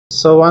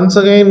So once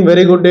again,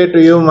 very good day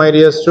to you, my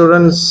dear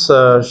students.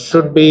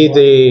 Should be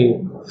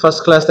the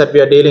first class that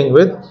we are dealing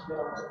with.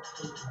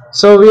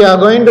 So we are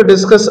going to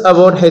discuss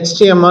about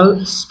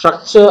HTML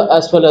structure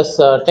as well as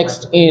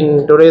text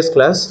in today's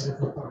class.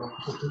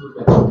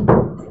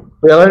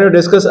 We are going to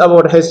discuss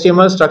about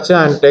HTML structure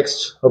and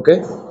text.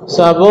 Okay.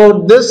 So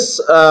about this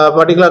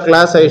particular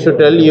class, I should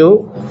tell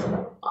you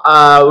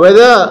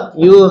whether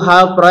you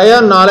have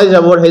prior knowledge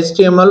about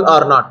HTML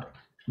or not.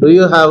 Do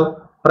you have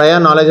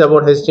prior knowledge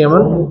about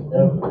HTML?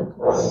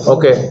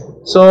 Okay.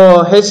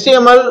 So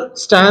HTML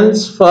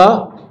stands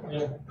for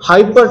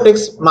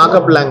hypertext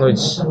markup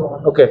language.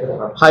 Okay,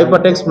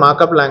 hypertext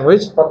markup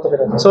language.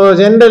 So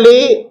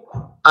generally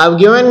I've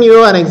given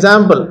you an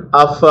example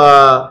of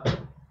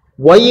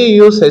why you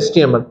use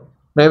HTML,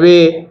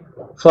 maybe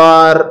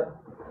for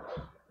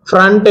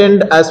front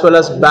end as well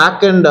as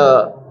back end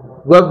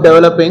web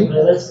developing.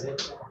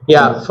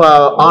 Yeah, for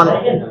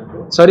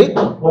on sorry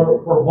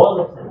for both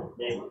of them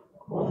maybe.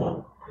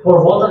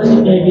 For both of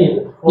them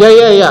maybe.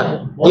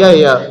 Yeah.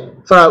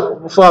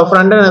 For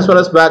front end as well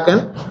as back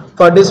end,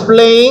 for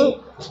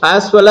displaying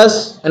as well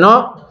as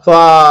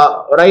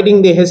for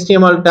writing the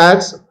HTML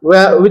tags,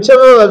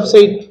 whichever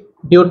website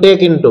you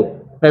take into.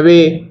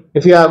 Maybe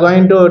if you are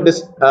going to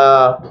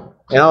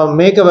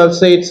make a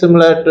website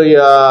similar to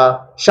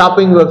your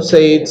shopping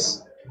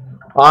websites,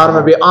 or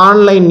maybe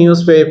online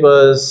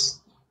newspapers,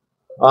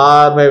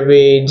 or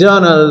maybe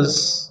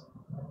journals,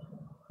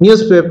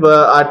 newspaper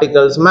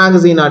articles,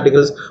 magazine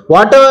articles,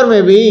 whatever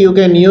maybe, you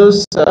can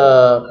use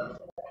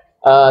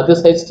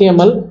this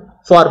HTML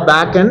for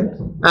backend,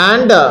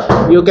 and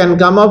you can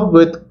come up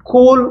with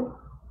cool,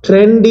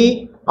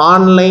 trendy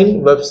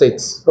online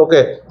websites.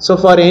 Okay, so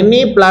for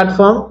any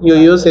platform you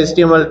use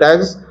HTML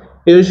tags,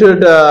 you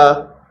should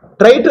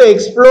try to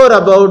explore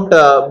about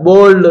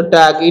bold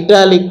tag,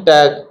 italic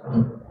tag,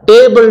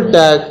 table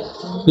tag,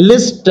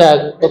 list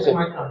tag. Okay,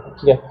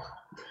 yeah,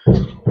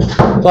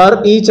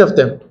 for each of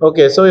them.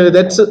 Okay, so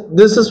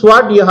this is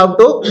what you have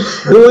to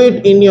do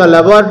it in your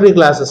laboratory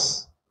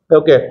classes.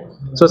 Okay,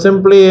 so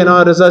simply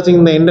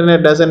researching the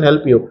internet doesn't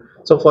help you.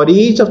 So for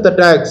each of the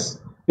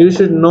tags you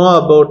should know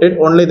about it.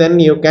 Only then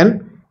you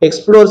can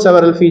explore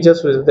several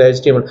features with the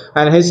HTML.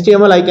 And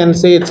HTML, I can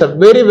say, it's a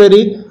very,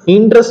 very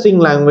interesting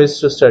language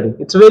to study.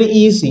 It's very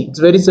easy, it's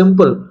very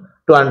simple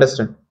to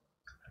understand.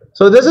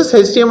 So this is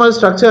HTML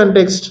structure and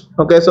text.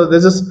 Okay, so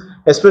this is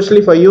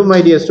especially for you,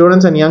 my dear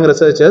students and young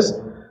researchers,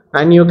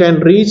 and you can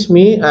reach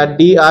me at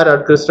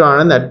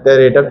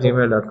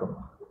dr.christoananth@gmail.com.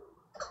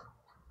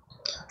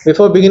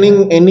 Before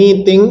beginning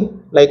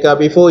anything, like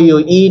before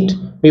you eat,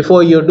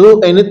 before you do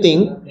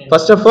anything,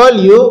 first of all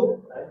you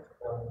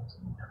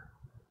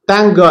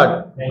thank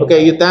God.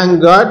 Okay, you thank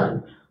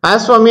God.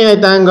 As for me, I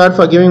thank God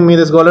for giving me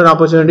this golden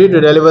opportunity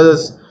to deliver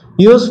this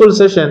useful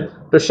session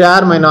to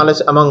share my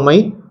knowledge among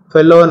my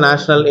fellow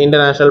national,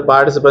 international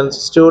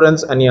participants,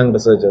 students and young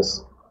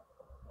researchers.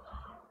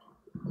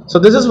 So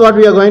this is what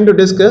we are going to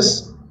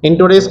discuss in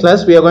today's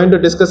class. We are going to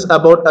discuss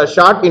about a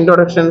short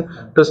introduction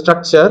to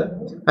structure,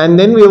 and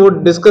then we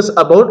would discuss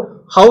about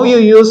how you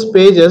use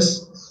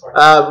pages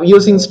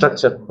using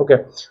structure.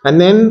 Okay, and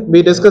then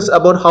we discuss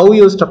about how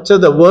you structure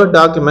the Word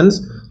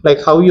documents,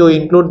 like how you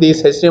include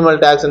these HTML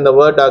tags in the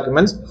Word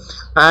documents,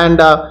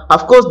 and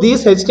of course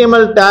these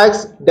HTML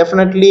tags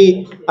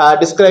definitely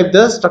describe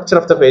the structure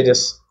of the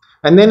pages.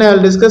 And then I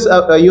will discuss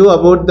you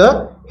about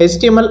the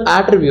HTML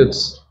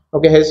attributes.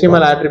 Okay,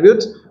 HTML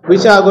attributes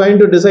which are going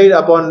to decide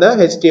upon the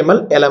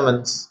HTML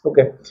elements.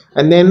 Okay,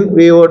 and then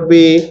we would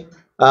be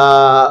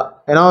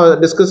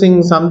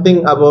discussing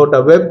something about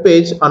a web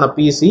page on a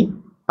PC.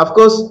 Of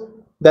course,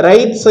 the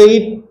right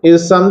side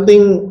is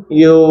something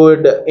you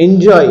would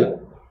enjoy.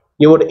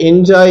 You would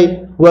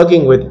enjoy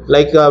working with.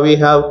 Like we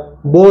have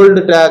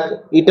bold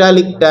tag,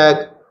 italic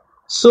tag,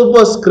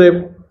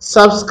 superscript,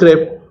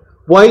 subscript,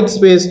 white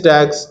space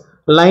tags,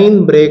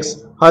 line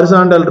breaks,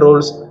 horizontal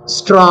rules,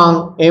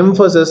 strong,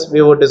 emphasis.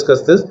 We would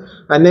discuss this,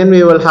 and then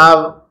we will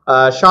have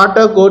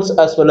shorter codes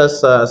as well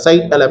as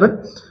site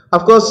element.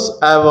 Of course,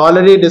 I have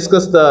already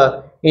discussed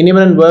the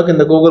enumerant work in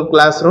the Google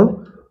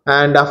Classroom,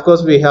 and of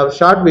course we have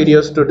short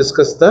videos to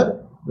discuss the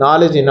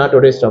knowledge in our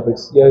today's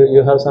topics.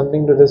 You have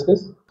something to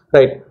discuss,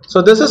 right?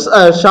 So this is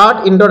a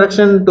short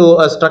introduction to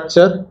a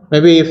structure.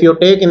 Maybe if you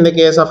take in the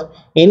case of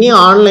any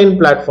online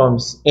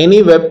platforms,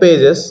 any web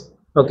pages,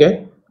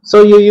 okay,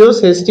 so you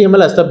use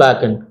HTML as the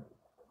backend.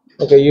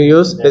 Okay, you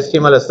use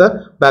HTML as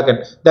the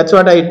backend. That's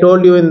what I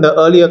told you in the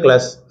earlier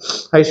class.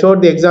 I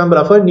showed the example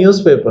of a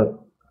newspaper.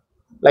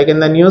 Like in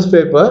the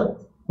newspaper,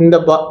 in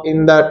the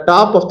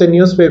top of the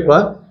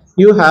newspaper,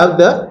 you have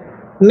the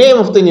name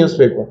of the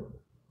newspaper.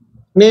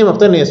 Name of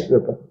the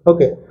newspaper.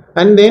 Okay,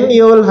 and then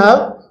you will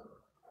have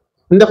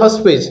in the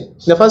first page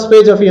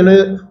of your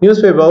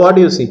newspaper, what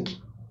do you see?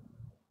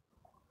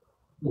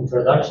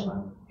 Introduction.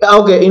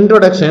 Okay,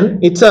 introduction.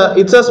 It's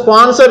a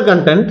sponsored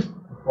content.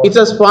 It's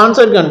a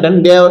sponsored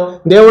content. They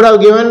would have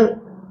given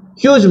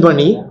huge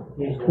money.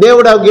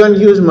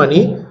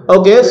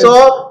 Okay,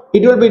 so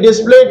it will be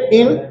displayed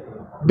in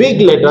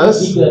big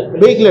letters,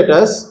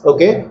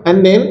 okay,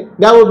 and then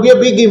there would be a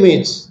big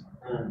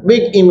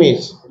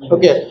image,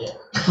 okay.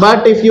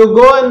 But if you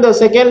go in the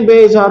second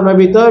page or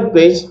maybe third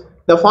page,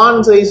 the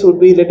font size would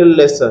be little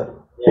lesser,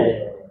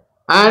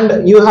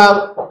 and you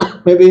have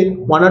maybe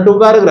 1 or 2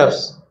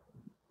 paragraphs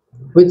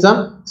with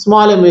some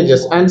small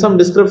images and some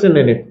description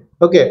in it,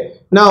 okay.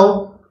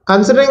 Now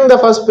considering the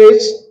first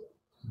page,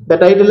 the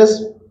title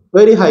is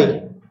very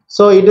high,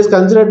 so it is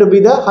considered to be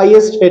the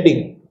highest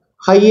heading,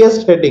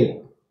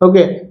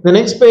 okay. The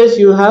next page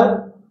you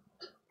have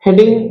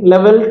heading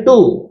level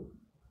 2,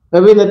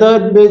 maybe in the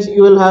third page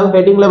you will have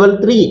heading level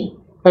 3,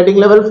 heading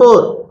level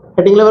 4,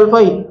 heading level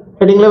 5,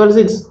 heading level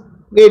 6,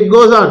 okay, it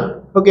goes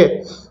on,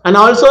 okay. And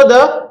also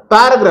the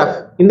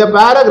paragraph, in the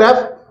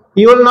paragraph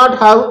you will not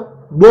have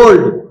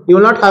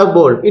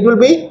bold, it will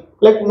be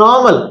like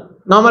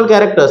normal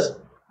characters.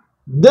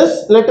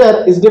 This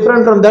letter is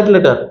different from that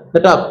letter, the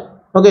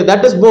top, okay,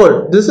 that is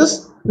bold, this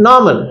is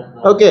normal,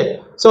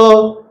 okay.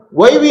 So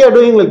why we are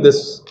doing like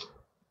this?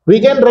 We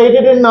can write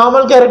it in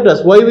normal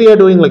characters. Why we are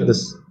doing like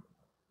this?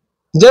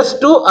 Just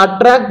to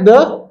attract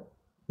the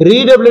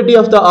readability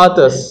of the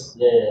authors.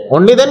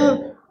 Only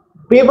then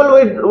people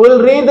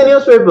will read the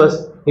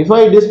newspapers. If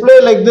I display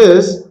like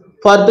this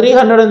for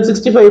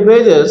 365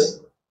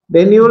 pages,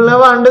 then you will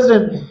never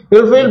understand.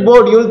 You will feel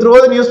bored. You will throw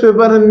the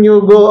newspaper and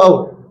you go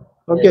out,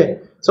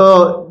 okay.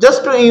 So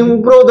just to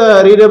improve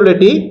the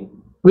readability,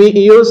 we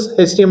use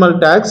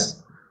HTML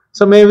tags.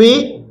 So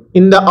maybe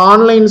in the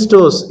online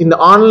stores, in the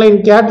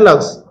online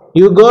catalogs,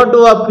 you go to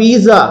a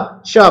pizza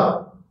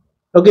shop,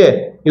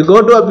 okay, you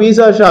go to a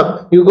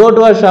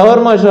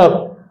shawarma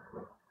shop,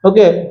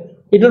 okay,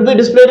 it will be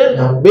displayed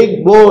in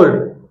big,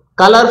 bold,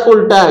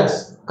 colorful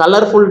tags.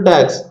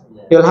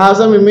 You will have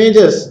some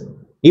images.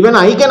 Even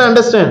I can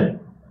understand,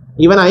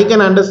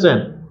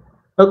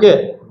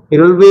 okay. It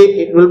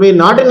will be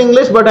not in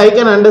English, but I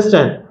can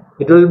understand.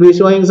 It will be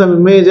showing some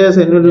images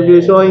and it will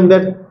be showing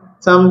that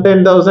some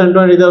 10,000,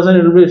 20,000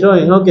 it will be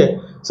showing, okay.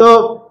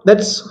 So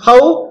that's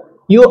how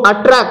you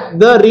attract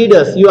the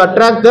readers, you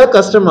attract the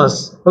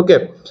customers,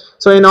 okay.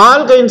 So in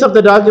all kinds of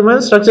the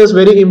documents, structure is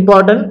very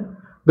important,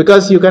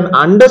 because you can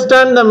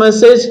understand the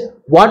message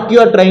what you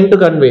are trying to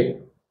convey,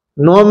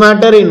 no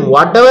matter in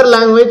whatever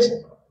language,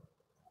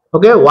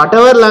 okay,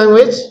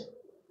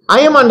 I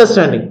am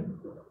understanding,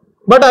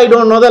 but I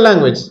don't know the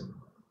language,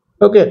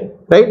 okay,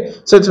 right.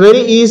 So it's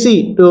very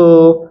easy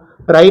to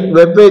write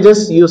web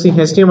pages using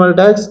HTML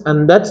tags,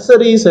 and that's the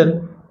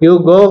reason you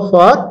go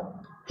for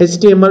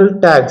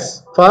HTML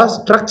tags for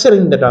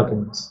structuring the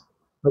documents,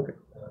 okay.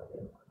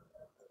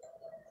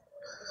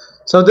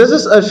 So this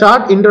is a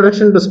short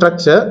introduction to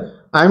structure.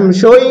 I am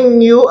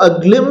showing you a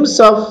glimpse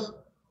of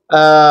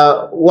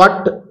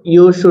what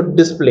you should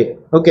display,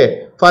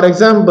 okay. For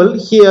example,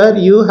 here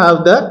you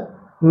have the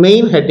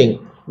main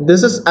heading.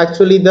 This is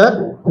actually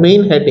the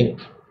main heading,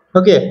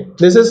 okay.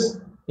 This is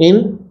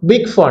in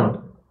big font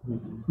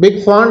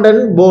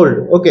and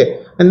bold,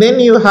 okay. And then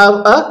you have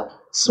a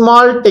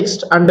small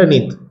text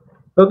underneath,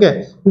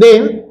 okay.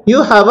 Then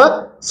you have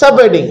a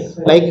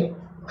subheading, like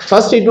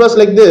first it was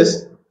like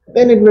this,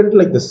 then it went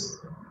like this,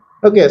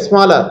 okay,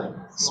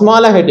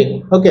 smaller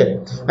heading, okay.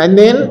 And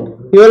then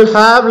you will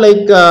have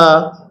like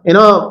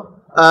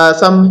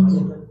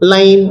some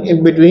line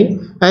in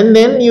between, and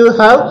then you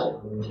have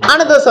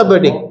another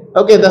subheading,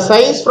 okay. The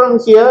size from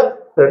here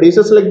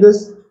reduces like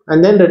this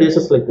and then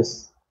reduces like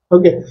this,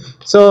 okay.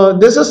 So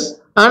this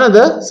is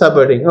another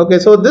subheading, okay.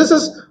 So this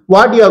is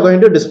what you are going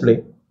to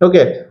display,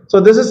 okay.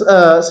 So this is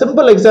a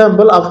simple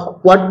example of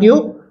what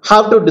you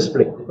have to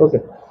display, okay.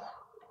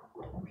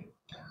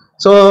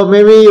 So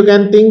maybe you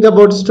can think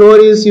about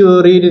stories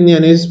you read in your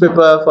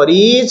newspaper. For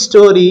each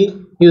story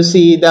you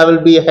see there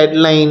will be a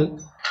headline,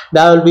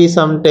 there will be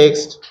some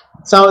text,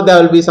 so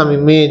there will be some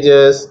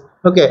images,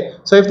 okay.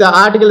 So if the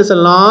article is a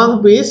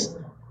long piece,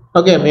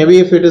 okay, maybe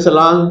if it is a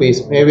long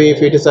piece, maybe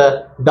if it is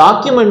a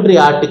documentary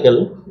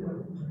article,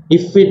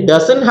 if it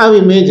doesn't have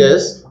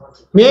images,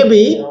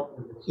 maybe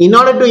in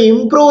order to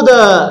improve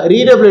the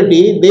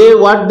readability, they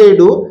will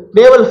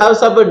have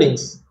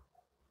subheadings,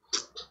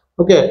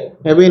 okay.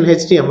 Maybe in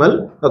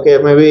HTML, okay,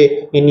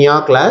 maybe in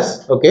your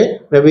class,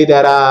 okay, maybe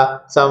there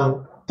are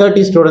some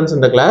 30 students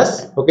in the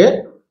class,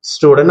 okay.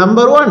 Student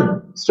number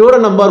 1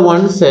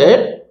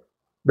 said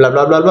blah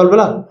blah blah blah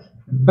blah,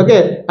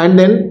 okay. And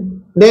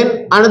then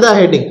another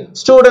heading,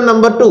 student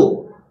number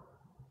 2,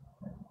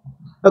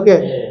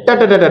 okay,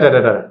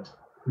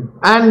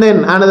 and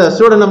then another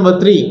student number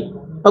 3,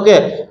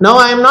 okay. Now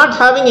I am not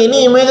having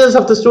any images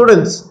of the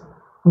students,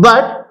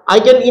 but I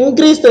can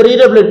increase the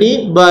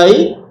readability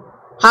by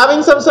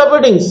having some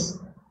subheadings.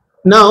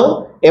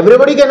 Now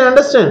everybody can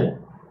understand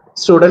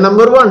student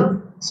number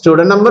 1,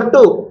 student number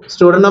 2,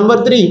 student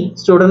number 3,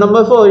 student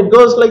number 4, it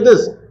goes like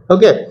this,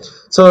 okay.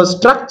 So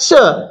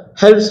structure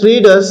helps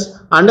readers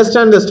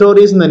understand the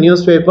stories in the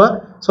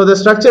newspaper. So the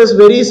structure is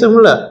very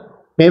similar.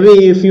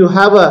 Maybe if you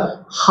have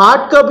a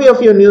hard copy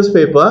of your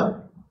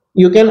newspaper,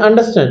 you can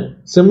understand.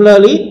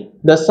 Similarly,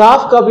 the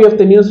soft copy of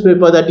the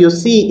newspaper that you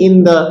see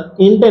in the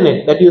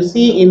internet, that you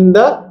see in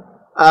the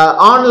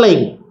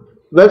online,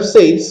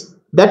 websites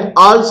that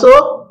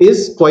also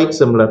is quite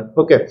similar.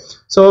 Okay,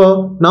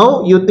 so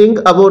now you think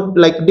about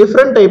like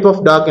different type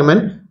of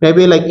document,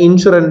 maybe like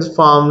insurance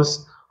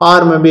forms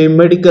or maybe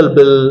medical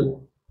bill.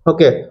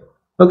 Okay,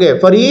 okay,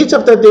 for each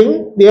of the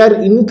thing they are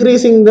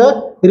increasing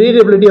the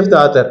readability of the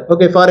author.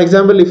 Okay, for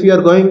example, if you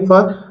are going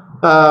for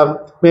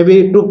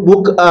maybe to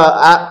book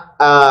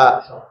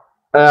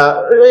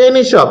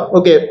any shop,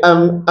 okay,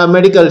 a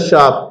medical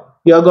shop,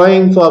 you are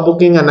going for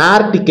booking an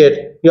air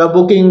ticket, you are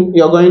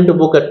going to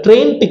book a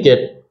train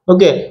ticket.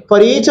 Okay,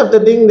 for each of the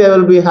thing they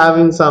will be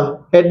having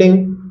some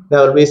heading, there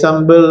will be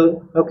some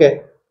bill.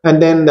 Okay,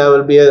 and then there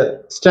will be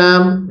a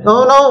stamp.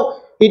 Now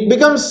it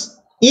becomes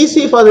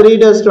easy for the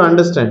readers to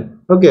understand.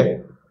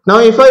 Okay, now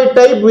if I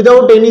type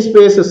without any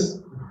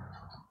spaces,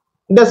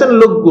 it doesn't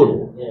look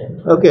good.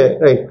 Okay,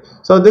 right.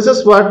 So this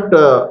is what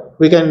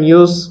we can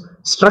use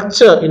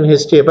structure in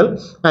HTML.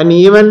 And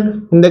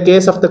even in the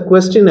case of the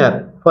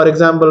questionnaire, for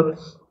example,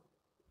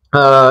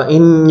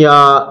 in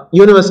your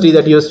university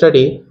that you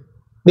study,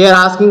 they are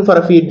asking for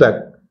a feedback.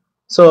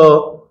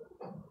 So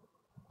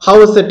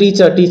how is the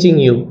teacher teaching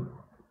you?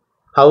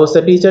 How is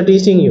the teacher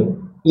teaching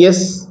you?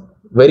 Yes,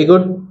 very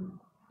good,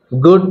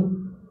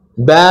 good,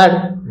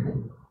 bad,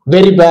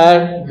 very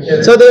bad.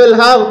 Yes. So they will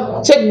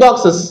have check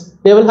boxes.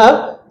 They will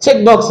have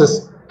check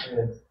boxes.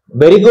 Yes.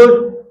 Very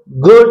good,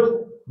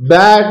 good,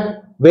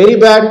 bad, very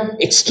bad,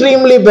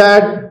 extremely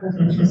bad,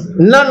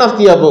 none of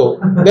the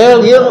above.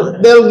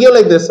 They'll give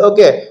like this.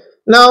 Okay.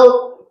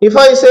 Now if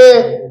I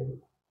say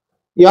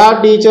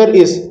your teacher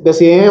is the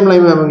same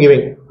line I am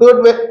giving.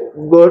 Good,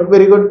 good,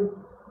 very good,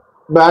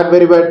 bad,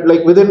 very bad.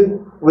 Like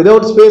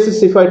without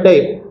spaces, if I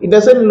type, it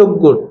doesn't look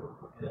good.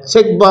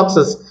 Check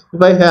boxes.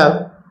 If I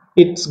have,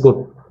 it's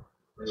good.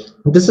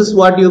 This is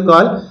what you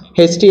call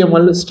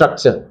HTML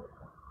structure.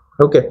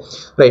 Okay,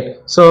 right.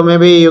 So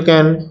maybe you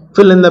can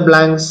fill in the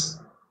blanks.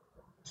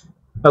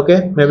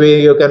 Okay,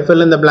 maybe you can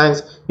fill in the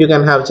blanks. You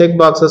can have check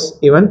boxes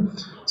even.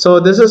 So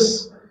this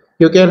is,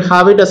 you can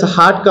have it as a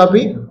hard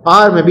copy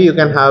or maybe you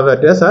can have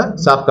it as a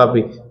soft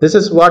copy. This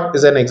is what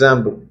is an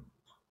example.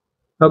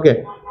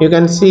 Okay, you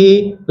can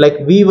see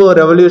like Vivo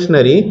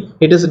Revolutionary,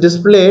 it is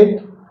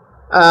displayed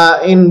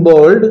in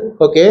bold.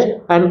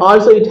 Okay, and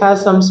also it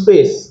has some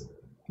space.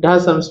 It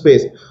has some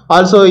space.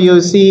 Also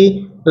you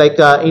see like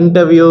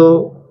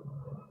interview.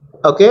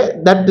 Okay,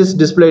 that is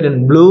displayed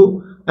in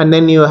blue, and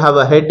then you have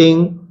a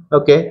heading.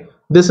 Okay,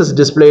 this is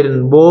displayed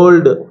in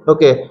bold.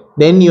 Okay,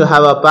 then you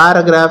have a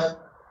paragraph.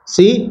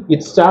 See,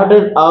 it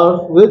started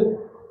out with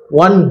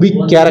one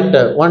big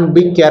character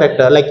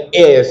like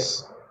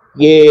S.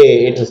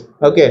 Yeah, it is.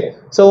 Okay,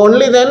 so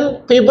only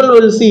then people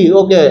will see,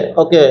 okay,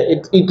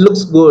 it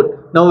looks good,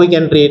 now we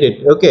can read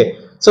it. Okay,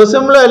 so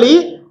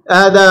similarly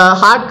the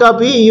hard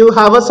copy, you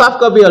have a soft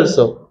copy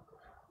also.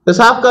 The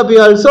soft copy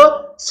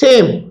also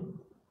same.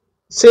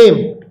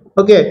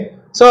 Okay,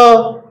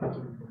 so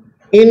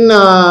in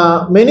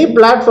many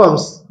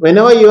platforms,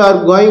 whenever you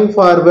are going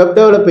for web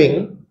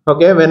developing,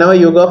 okay, whenever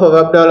you go for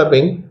web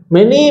developing,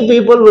 many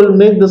people will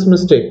make this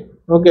mistake.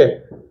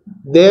 Okay,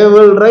 they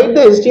will write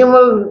the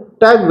HTML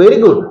tag very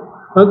good.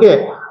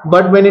 Okay,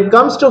 but when it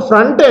comes to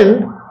front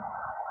end,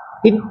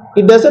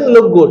 it doesn't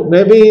look good.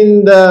 Maybe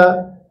in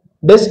the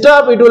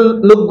desktop it will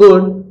look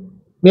good,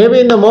 maybe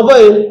in the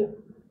mobile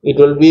it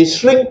will be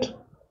shrinked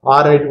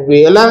or it will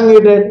be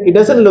elongated. It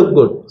doesn't look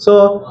good.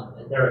 So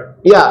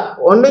yeah,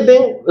 only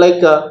thing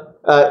like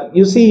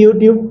you see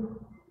YouTube,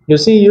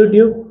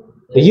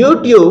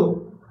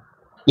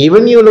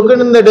 even you look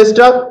in the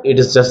desktop, it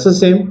is just the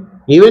same.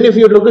 Even if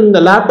you look in the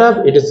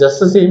laptop, it is just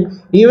the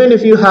same. Even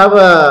if you have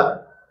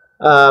a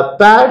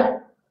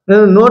pad,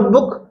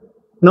 notebook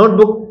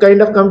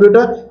kind of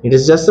computer, it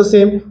is just the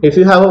same. If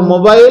you have a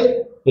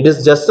mobile, it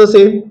is just the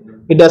same.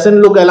 It doesn't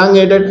look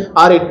elongated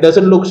or it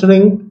doesn't look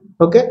shrink.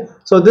 Okay,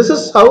 so this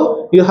is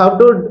how you have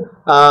to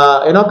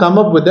come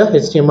up with the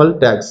HTML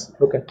tags.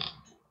 Okay,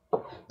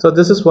 so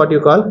this is what you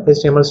call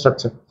HTML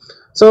structure.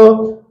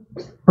 So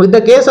with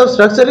the case of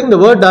structuring the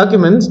Word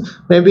documents,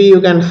 maybe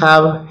you can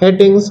have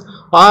headings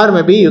or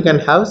maybe you can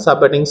have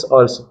subheadings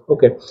also.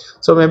 Okay,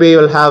 so maybe you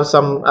will have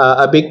some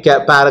a big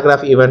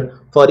paragraph. Even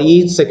for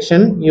each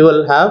section you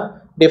will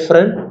have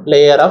different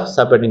layer of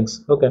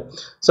subheadings. Okay,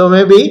 so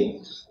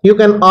maybe you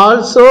can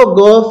also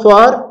go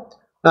for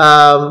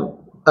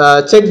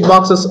check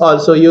boxes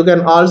also. You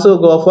can also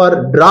go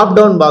for drop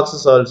down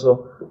boxes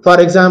also. For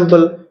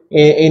example,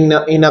 in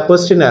a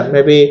questionnaire,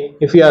 maybe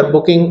if you are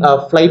booking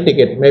a flight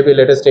ticket, maybe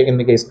let us take in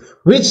the case,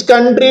 which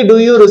country do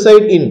you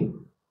reside in?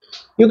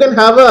 You can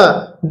have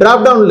a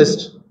drop down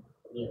list.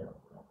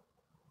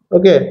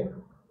 Okay,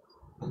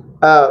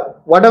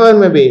 whatever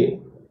maybe,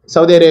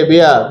 Saudi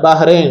Arabia,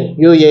 Bahrain,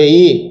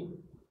 UAE,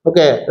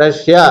 okay,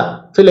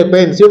 Russia,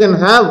 Philippines, you can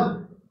have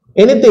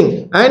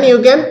anything and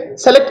you can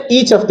select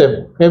each of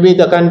them, maybe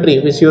the country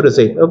which you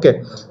reside.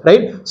 Okay,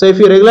 right. So if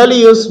you regularly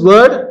use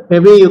Word,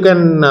 maybe you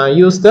can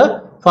use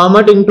the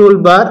formatting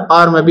toolbar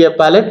or maybe a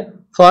palette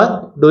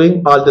for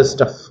doing all this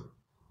stuff.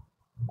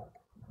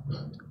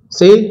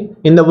 See,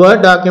 in the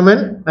Word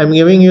document, I'm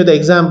giving you the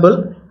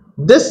example.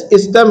 This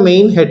is the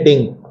main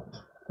heading.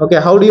 Okay,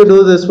 how do you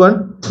do this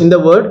one in the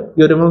Word?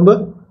 You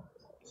remember?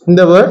 In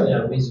the Word,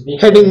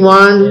 heading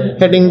 1,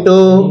 heading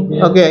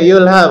 2. Okay, you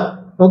will have,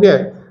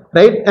 okay,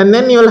 right, and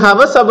then you will have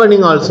a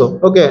subheading also.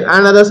 Okay,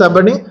 another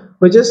subheading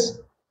which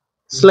is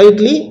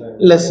slightly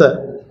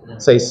lesser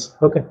size.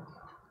 Okay.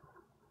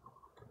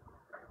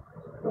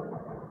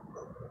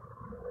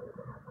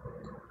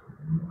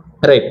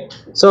 Right.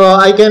 So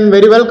I can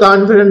very well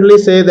confidently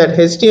say that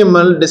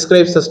HTML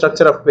describes the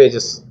structure of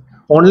pages.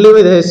 Only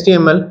with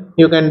HTML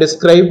you can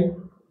describe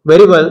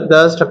very well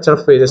the structure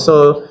of pages.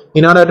 So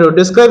in order to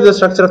describe the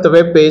structure of the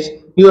web page,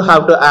 you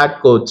have to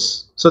add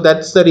codes. So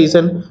that's the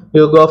reason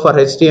you go for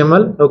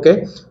HTML.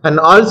 Okay. And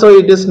also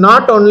it is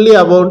not only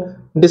about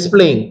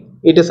displaying.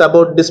 It is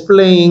about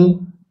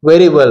displaying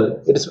very well.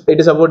 It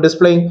is about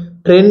displaying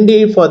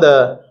trendy for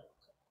the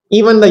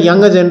even the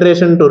younger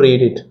generation to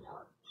read it.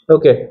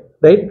 Okay,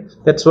 right,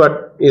 that's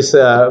what is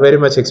very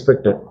much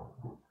expected.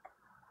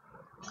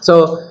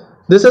 So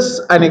this is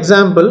an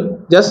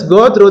example. Just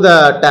go through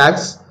the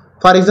tags.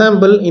 For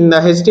example, in the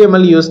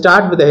HTML you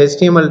start with the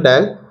HTML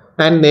tag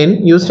and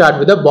then you start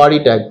with the body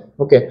tag.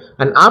 Okay,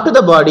 and after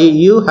the body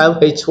you have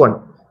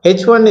h1.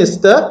 H1 is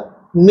the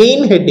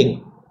main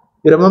heading.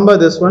 You remember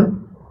this one?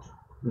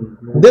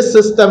 This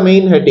is the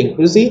main heading.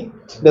 You see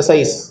the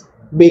size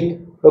big.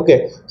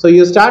 Okay, so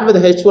you start with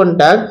the h1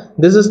 tag.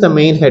 This is the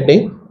main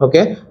heading.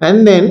 Okay,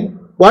 and then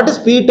what is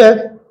p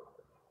tag?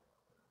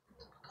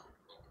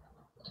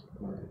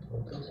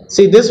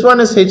 See, this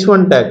one is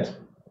h1 tag,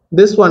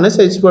 this one is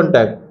h1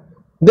 tag,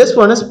 this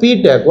one is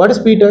p tag. What is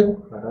p tag?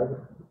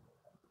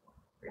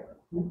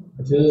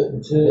 To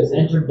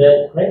enter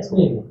that text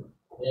maybe.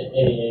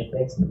 A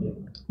text maybe.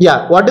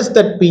 Yeah, what is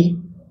that p?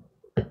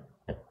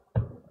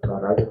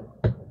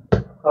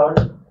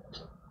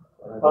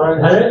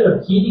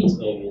 Headings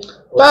maybe.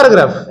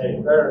 Paragraph.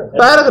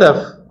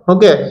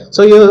 Okay,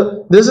 so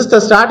this is the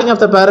starting of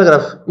the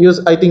paragraph.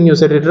 I think you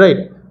said it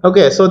right.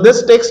 Okay, so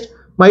this text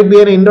might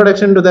be an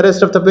introduction to the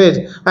rest of the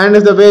page, and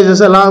if the page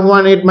is a long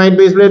one, it might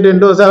be split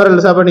into several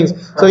subheadings.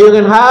 So you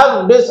can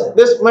have this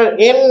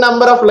n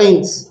number of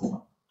lines.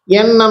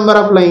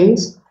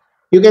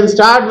 You can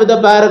start with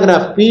the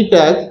paragraph p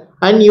tag,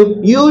 and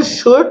you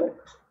should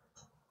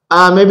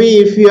maybe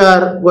if you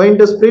are going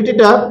to split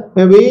it up,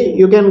 maybe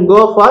you can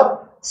go for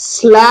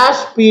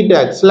 /p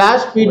tag.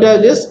 /p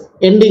tag is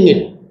ending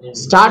it.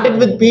 Start it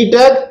with p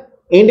tag,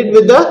 end it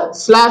with the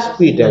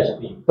 /p tag.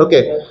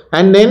 Okay,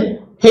 and then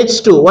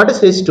h2. What is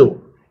h2?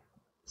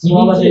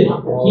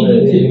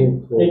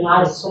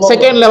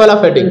 Second level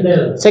of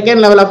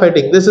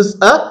heading. This is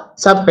a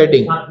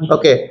subheading.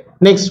 Okay,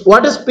 next,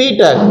 what is p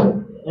tag?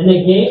 And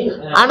again,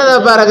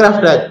 another paragraph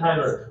tag.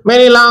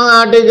 Many long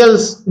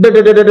articles, and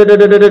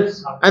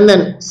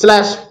then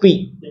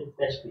 /p.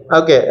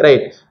 Okay,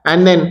 right,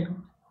 and then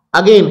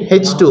again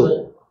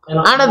h2.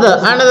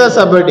 Another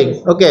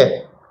subheading.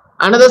 Okay,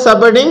 another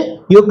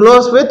subheading you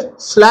close with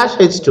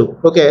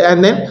 /h2. Okay,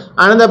 and then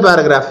another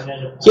paragraph.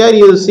 Here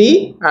you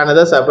see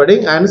another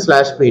subheading and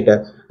 /p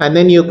tag, and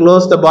then you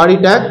close the body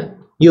tag.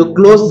 You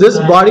close this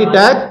body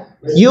tag.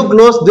 You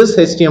close this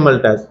HTML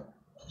tag.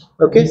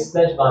 Okay.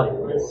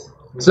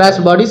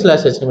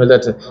 /body/HTML.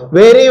 That's it.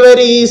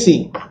 Very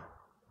easy.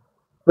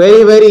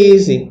 Very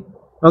easy.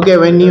 Okay,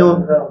 when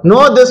you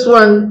know this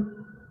one,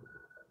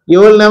 you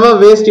will never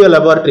waste your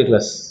laboratory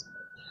class.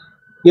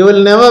 You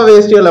will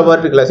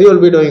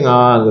be doing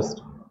all this,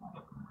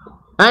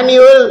 and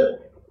you will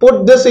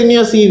put this in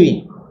your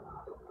CV.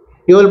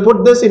 You will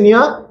put this in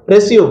your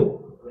resume.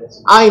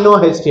 I know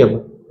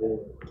HTML.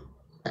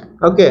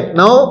 Okay,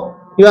 now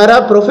you are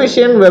a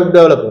proficient web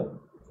developer.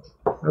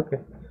 Okay,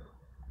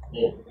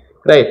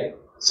 right.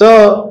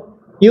 So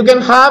you can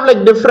have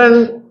like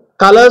different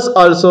colors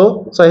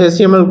also. So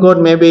HTML code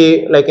may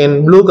be like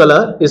in blue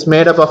color, is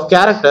made up of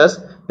characters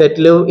that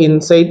live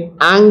inside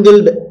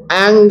angled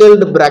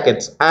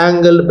brackets.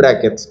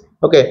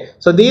 Okay,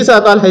 so these are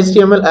called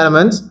HTML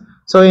elements.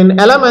 So in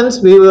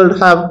elements we will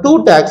have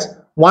two tags.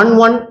 One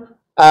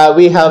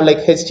we have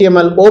like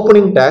HTML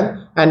opening tag,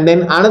 and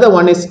then another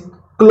one is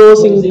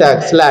closing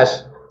tag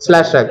slash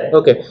tag.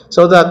 Okay,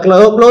 so the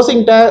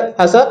closing tag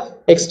has a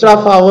extra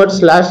forward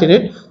slash in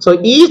it. So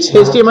each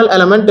HTML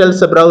element tells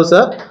the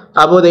browser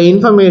about the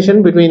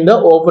information between the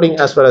opening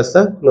as well as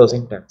the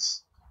closing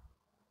tags.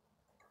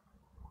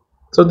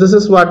 So this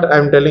is what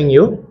I'm telling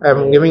you.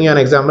 I'm giving you an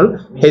example.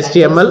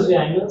 HTML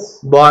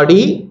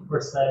body.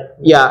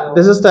 Yeah,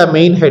 this is the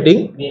main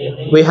heading.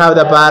 We have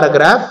the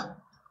paragraph.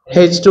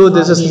 H2,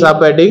 this is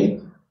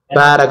subheading.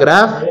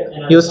 Paragraph.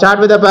 You start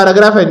with a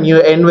paragraph and you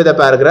end with a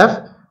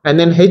paragraph. And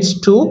then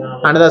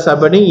H2, another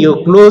subheading.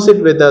 You close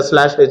it with the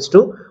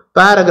 /H2.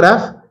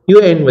 Paragraph,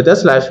 you end with a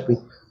 /p.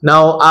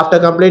 Now after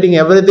completing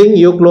everything,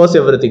 you close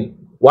everything.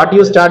 What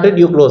you started,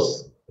 you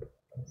close.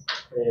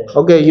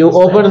 Okay, you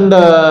open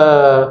the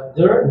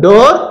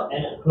door.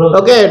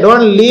 Okay,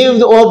 don't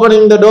leave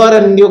opening the door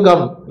and you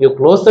come. You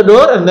close the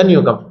door and then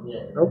you come.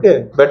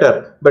 Okay,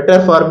 better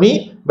for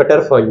me,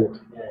 better for you.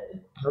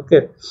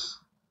 Okay,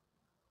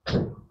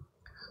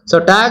 so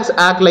tags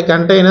act like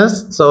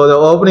containers. So the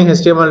opening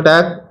HTML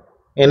tag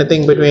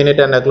anything between it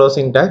and a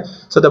closing tag.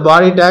 So the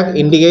body tag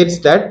indicates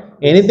that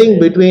anything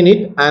between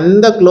it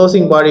and the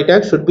closing body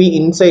tag should be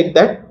inside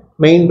that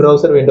main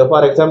browser window.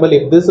 For example,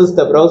 if this is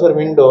the browser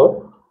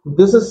window,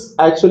 this is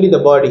actually the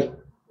body.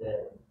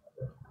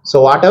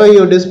 So whatever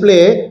you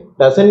display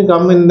doesn't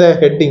come in the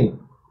heading,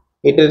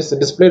 it is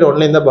displayed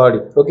only in the body.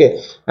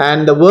 Okay,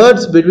 and the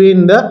words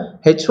between the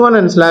h1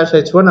 and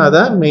 /h1 are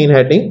the main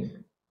heading.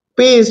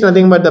 P is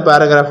nothing but the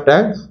paragraph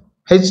tag.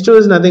 H2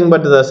 is nothing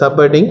but the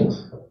subheading.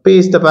 P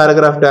is the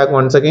paragraph tag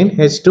once again.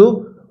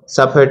 H2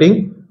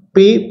 subheading.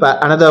 P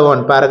another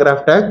one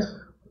paragraph tag.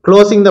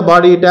 Closing the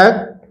body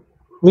tag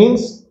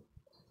means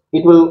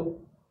it will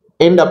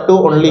end up to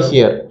only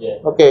here.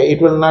 Okay,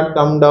 it will not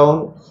come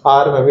down,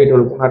 or maybe it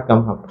will not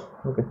come up.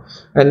 Okay,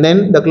 and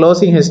then the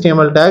closing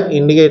HTML tag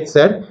indicates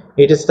that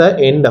it is the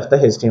end of the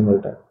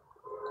HTML tag.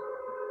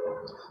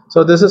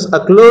 So this is a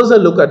closer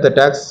look at the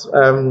tags.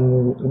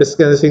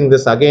 Discussing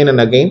this again and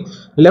again.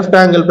 Left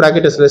angle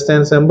bracket is less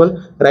than symbol.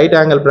 Right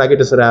angle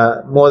bracket is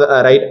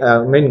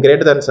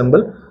greater than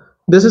symbol.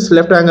 This is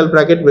left angle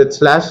bracket with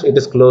slash. It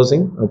is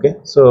closing. Okay,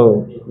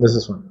 so this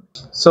is one.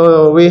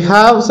 So we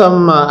have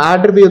some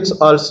attributes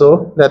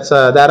also. That's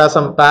there are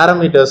some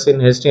parameters in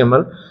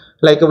HTML.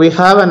 Like we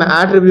have an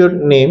attribute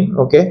name.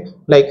 Okay,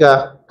 like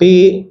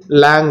p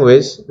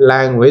language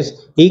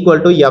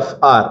equal to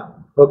fr.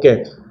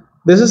 Okay.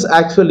 This is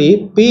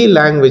actually p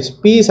language.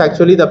 P is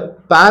actually the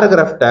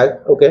paragraph tag.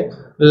 Okay,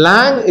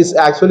 lang is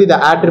actually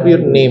the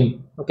attribute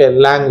name. Okay,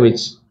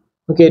 language.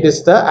 Okay, it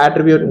is the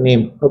attribute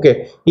name.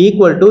 Okay,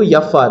 equal to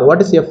fr.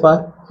 What is fr?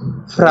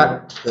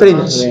 French.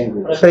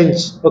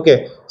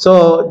 Okay,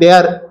 so they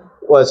are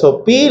so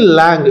p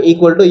lang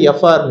equal to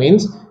fr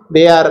means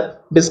they are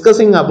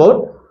discussing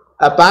about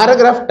a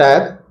paragraph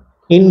tag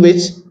in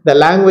which the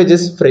language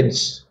is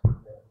French.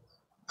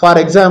 For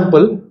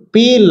example,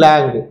 p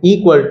lang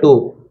equal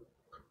to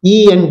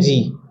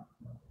ENG,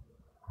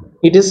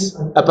 it is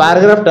a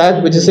paragraph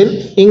tag which is in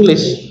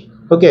English.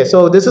 Okay,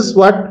 so this is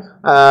what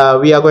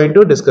we are going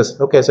to discuss.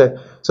 Okay, so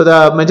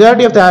the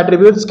majority of the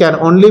attributes can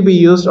only be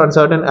used on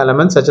certain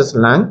elements such as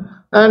lang,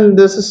 and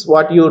this is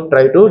what you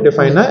try to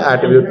define an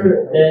attribute.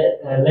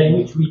 The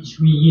language which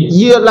we use.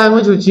 Your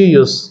language which you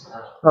use.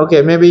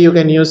 Okay, maybe you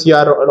can use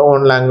your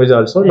own language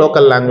also,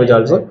 local language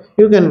also.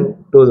 You can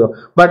do so,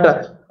 but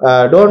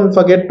don't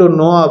forget to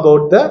know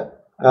about the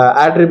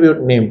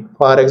attribute name.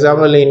 For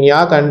example, in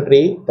your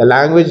country, the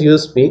language you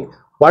speak,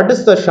 what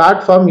is the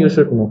short form you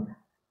should know?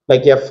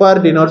 Like FR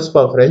denotes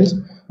for French,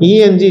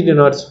 ENG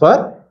denotes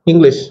for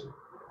English.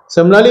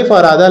 Similarly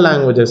for other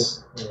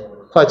languages,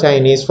 for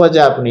Chinese, for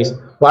Japanese,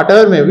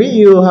 whatever may be,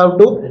 you have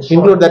to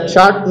include that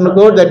short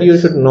code that you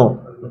should know.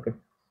 Okay.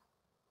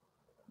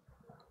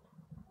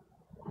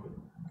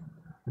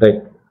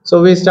 Right.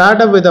 So we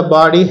start up with a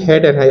body,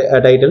 head and a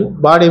title.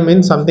 Body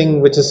means something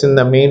which is in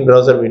the main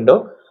browser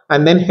window.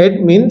 And then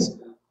head means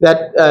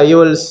that you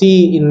will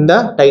see in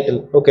the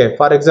title. Okay,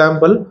 for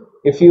example,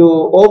 if you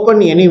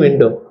open any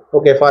window,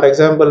 okay, for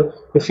example,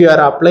 if you are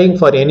applying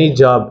for any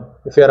job,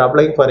 they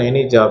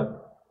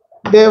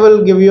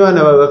will give you a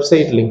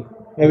website link.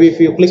 Maybe if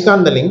you click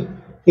on the link,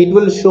 it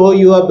will show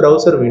you a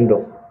browser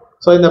window.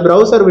 So in the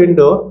browser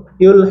window,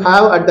 you will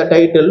have at the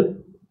title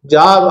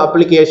job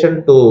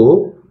application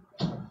to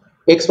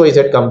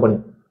XYZ company.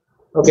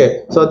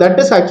 Okay, so that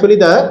is actually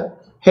the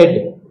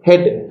head.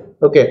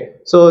 Okay,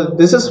 so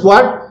this is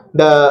what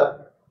the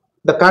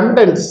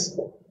contents,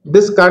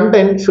 this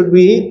content should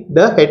be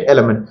the head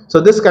element.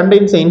 So this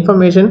contains the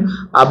information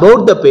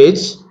about the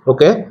page.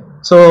 Okay,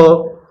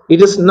 so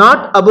it is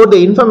not about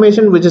the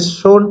information which is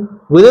shown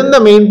within the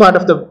main part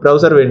of the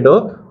browser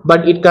window,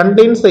 but it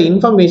contains the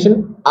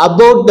information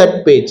about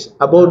that page.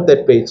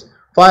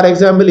 For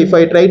example, if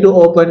I try to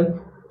open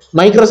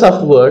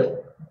Microsoft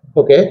Word,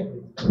 okay,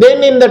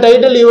 then in the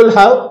title you will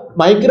have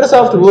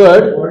Microsoft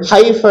Word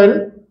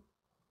hyphen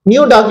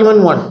new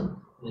document 1.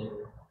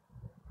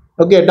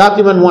 Okay,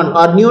 document 1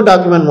 or new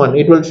document 1,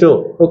 it will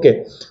show.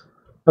 Okay,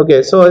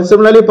 so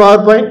similarly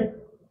PowerPoint,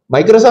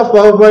 Microsoft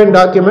PowerPoint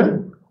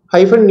document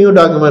hyphen new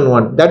document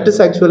 1. That is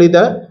actually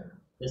the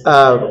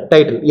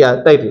title.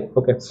 Yeah, title.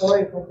 Okay.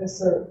 Sorry,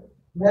 Professor.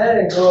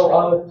 May I go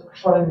out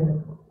for a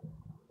minute?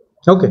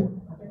 Okay.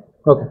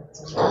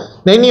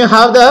 Then you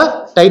have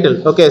the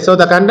title. Okay, so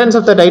the contents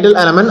of the title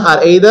element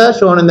are either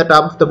shown in the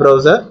top of the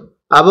browser,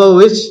 above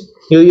which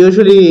you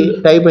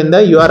usually type in the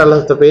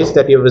URL of the page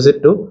that you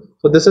visit to.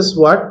 So this is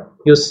what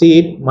you see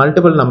it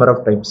multiple number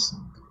of times.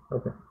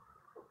 Okay.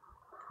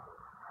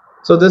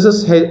 So this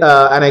is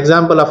an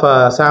example of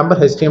a sample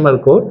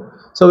HTML code.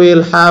 So we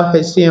will have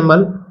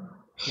HTML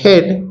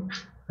head,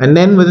 and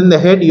then within the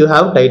head you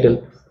have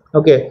title.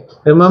 Okay.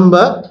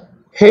 Remember,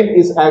 head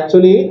is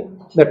actually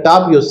the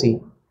top you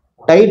see.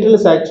 Title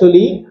is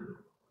actually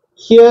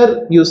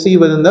here you see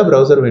within the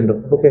browser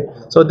window. Okay.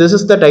 So this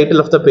is the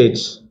title of the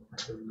page.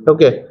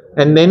 Okay.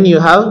 And then you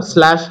have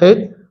slash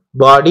head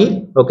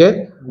body.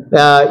 Okay,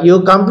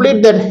 you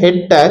complete that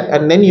head tag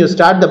and then you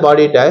start the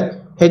body tag.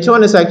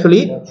 H1 is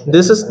actually,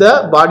 this is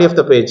the body of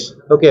the page.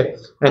 Okay,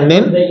 and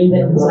then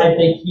inside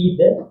they keep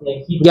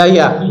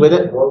with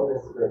it,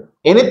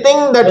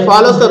 anything that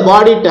follows the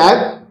body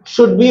tag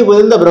should be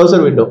within the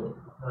browser window.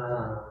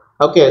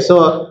 Okay,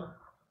 so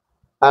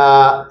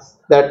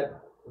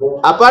that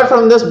apart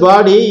from this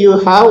body, you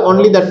have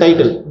only the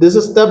title. This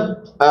is the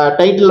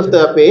title of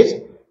the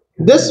page.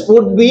 This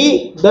would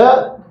be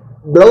the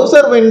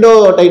browser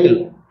window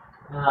title.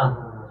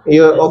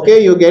 You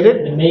okay? You get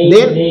it?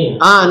 Name.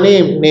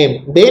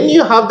 Then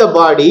you have the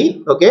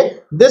body. Okay,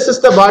 this is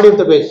the body of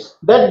the page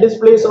that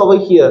displays over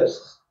here.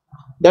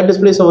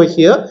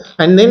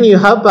 And then you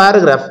have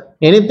paragraph.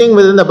 Anything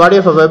within the body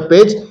of a web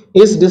page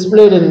is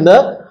displayed in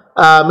the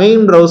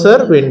main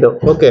browser window.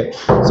 Okay,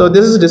 so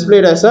this is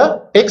displayed as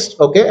a text.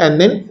 Okay, and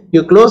then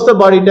you close the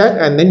body tag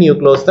and then you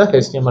close the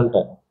HTML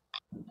tag.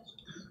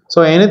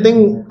 So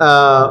anything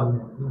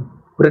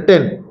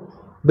written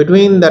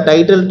between the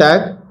title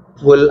tag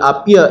will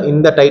appear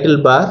in the title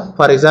bar.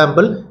 For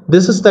example,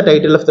 this is the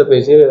title of the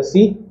page. You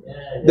see,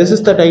 this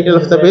is the title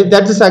of the page.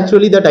 That is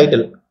actually the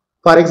title.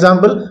 For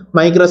example,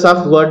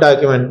 Microsoft Word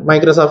document,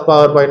 Microsoft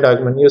PowerPoint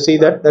document. You see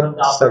that?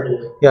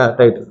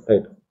 Title.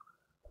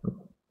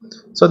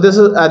 So this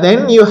is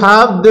then you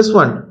have this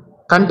one,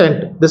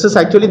 content. This is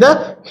actually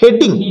the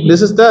heading.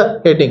 This is the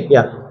heading.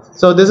 Yeah.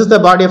 So this is the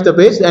body of the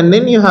page, and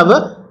then you have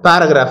a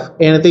paragraph.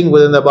 Anything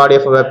within the body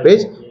of a web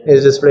page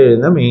is displayed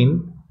in the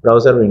main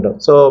browser window.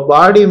 So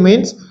body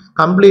means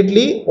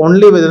completely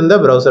only within the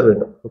browser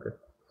window. Okay.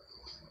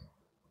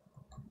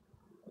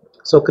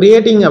 So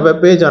creating a web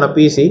page on a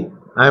PC,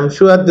 I am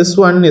sure this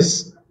one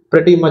is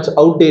pretty much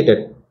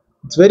outdated.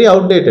 It's very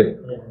outdated.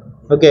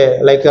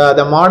 Okay, like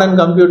the modern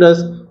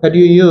computers that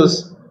you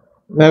use,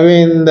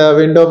 maybe in the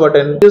window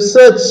button, you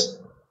search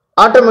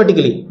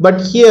automatically. But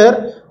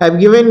here I have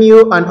given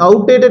you an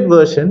outdated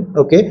version.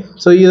 Okay,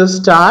 so you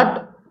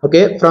start.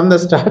 Okay, from the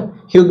start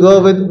you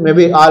go with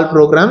maybe all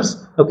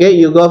programs. Okay,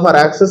 you go for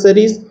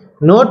accessories,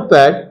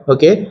 Notepad.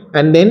 Okay,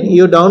 and then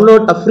you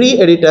download a free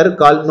editor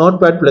called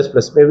Notepad++.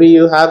 Maybe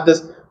you have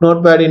this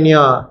Notepad in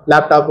your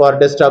laptop or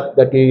desktop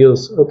that you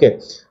use. Okay,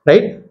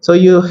 right? So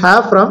you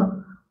have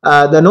from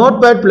the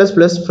Notepad++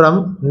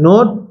 from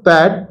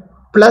Notepad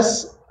 ++++.org.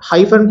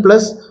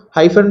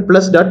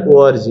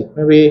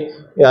 Maybe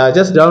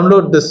just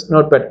download this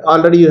Notepad.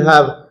 Already you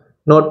have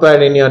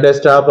Notepad in your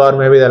desktop or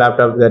maybe the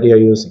laptop that you are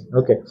using.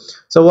 Okay,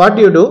 so what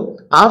you do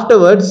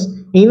afterwards,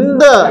 in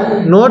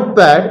the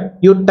Notepad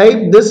you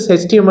type this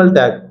HTML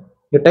tag.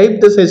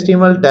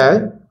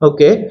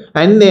 Okay,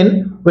 and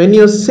then when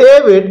you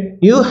save it,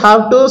 you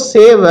have to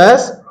save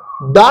as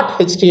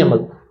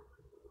 .html.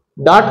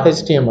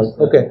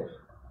 Okay,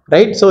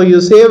 right? So you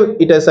save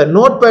it as a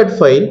Notepad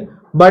file,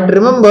 but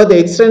remember the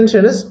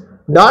extension is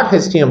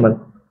 .html.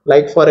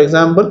 Like for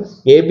example,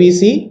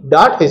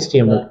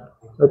 abc.html.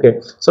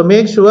 Okay, so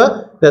make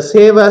sure the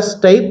save as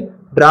type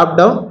drop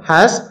down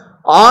has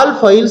all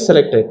files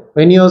selected.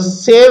 When you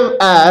save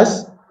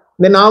as,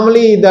 then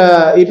normally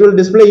it will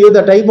display you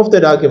the type of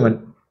the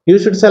document. You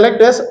should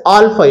select as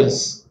all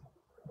files.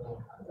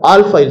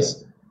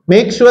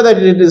 Make sure that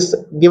it is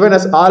given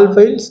as all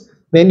files,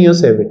 then you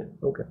save it.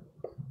 Okay,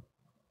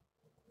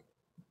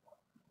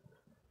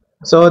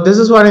 so this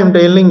is what I am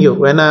telling you.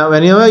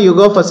 Whenever you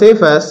go for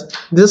save as,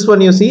 this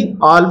one you see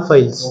all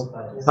files,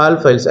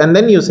 and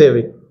then you save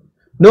it.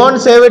 Don't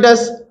save it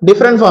as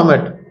different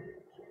format.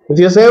 If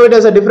you save it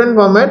as a different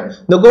format,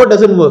 the code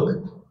doesn't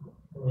work.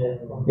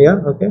 Yeah,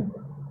 okay.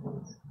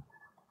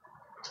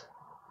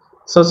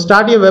 So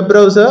start your web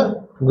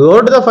browser,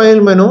 go to the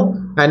file menu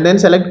and then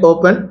select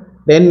open.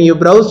 Then you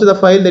browse to the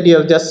file that you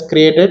have just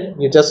created.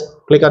 You just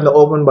click on the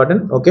open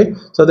button. Okay,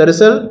 so the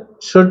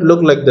result should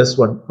look like this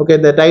one. Okay,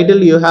 the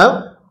title you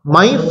have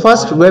my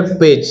first web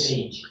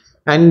page,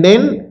 and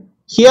then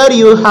here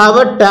you have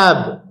a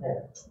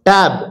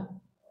tab.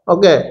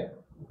 Okay,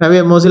 maybe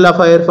Mozilla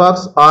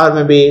Firefox or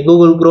maybe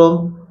Google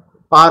Chrome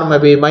or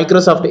maybe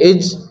Microsoft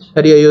Edge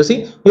that you are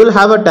using. You will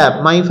have a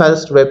tab, my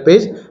first web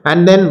page,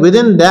 and then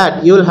within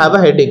that you will have a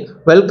heading,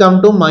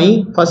 welcome to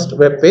my first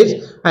web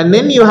page, and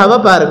then you have a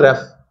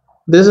paragraph.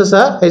 This is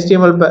a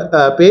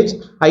HTML page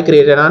I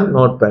created on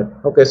Notepad.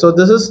 Okay, so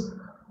this is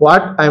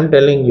what I am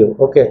telling you.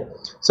 Okay,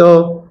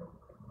 so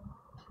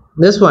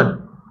this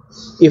one,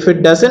 if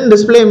it doesn't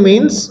display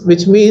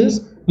which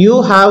means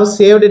you have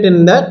saved it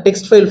in the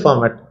text file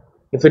format.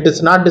 If it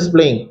is not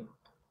displaying,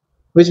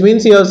 which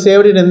means you have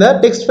saved it in the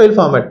text file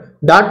format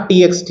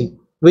 .txt,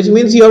 which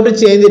means you have to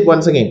change it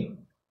once again.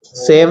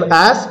 Save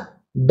as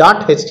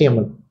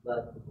 .html.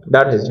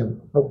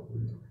 Okay.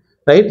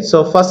 Right?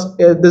 So first,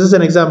 this is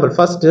an example.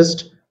 First,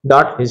 just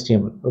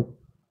 .html. Okay.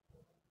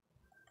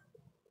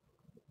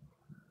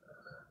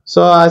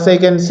 So as I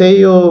can say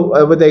you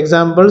with the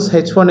examples,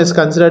 H1 is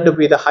considered to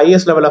be the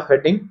highest level of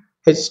heading,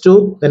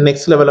 H2 the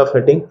next level of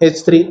heading,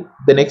 H3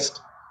 the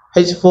next,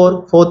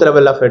 H4 fourth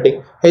level of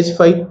heading,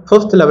 H5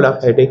 fifth level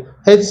of heading,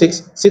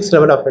 H6 sixth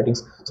level of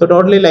headings. So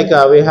totally like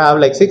we have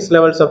like 6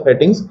 levels of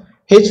headings.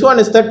 H1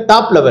 is the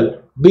top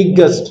level,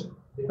 biggest.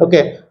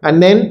 Okay,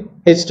 and then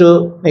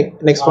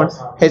H2 next one,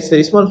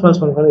 H3 small,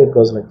 it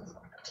goes like this.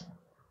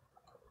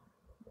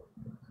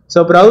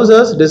 So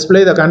browsers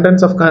display the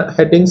contents of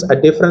headings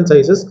at different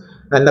sizes,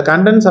 and the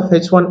contents of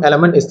h1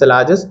 element is the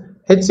largest,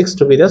 h6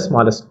 to be the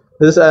smallest.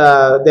 This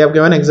they have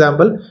given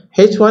example.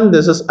 H1,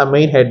 this is a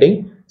main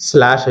heading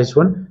slash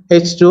h1.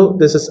 H2,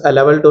 this is a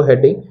level 2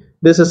 heading.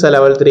 This is a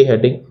level 3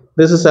 heading.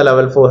 This is a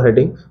level 4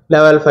 heading,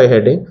 level 5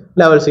 heading,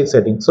 level 6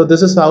 heading. So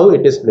this is how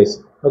it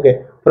displays.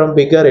 Okay, from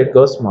bigger it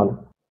goes smaller.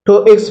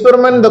 To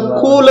experiment the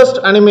coolest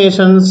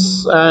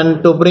animations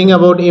and to bring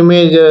about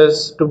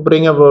images, to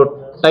bring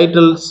about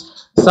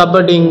titles,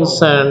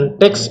 subheadings and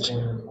text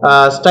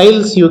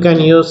styles, you can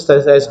use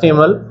this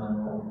HTML.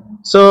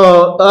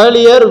 So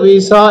earlier we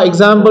saw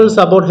examples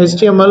about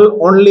HTML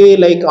only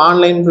like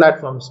online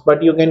platforms,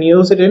 but you can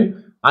use it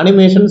in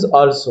animations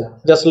also,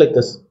 just like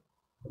this.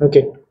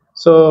 Okay,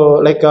 so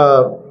like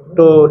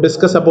to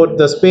discuss about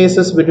the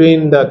spaces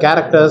between the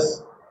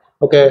characters.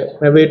 Okay,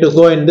 maybe to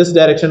go in this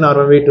direction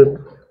or maybe to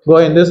go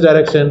in this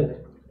direction.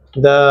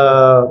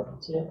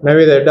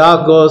 Maybe the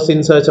dog goes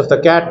in search of the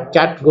cat,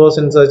 cat goes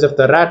in search of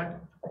the rat.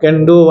 You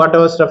can do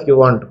whatever stuff you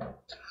want.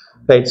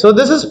 Right, so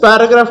this is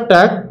paragraph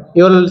tag.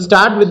 You will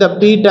start with the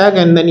p tag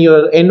and then you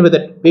will end with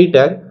the p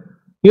tag.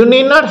 You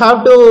need not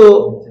have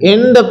to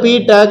end the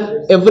p tag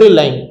every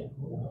line.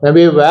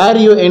 Maybe where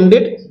you end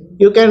it,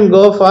 you can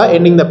go for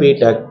ending the p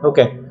tag.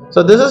 Okay,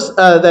 so this is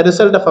the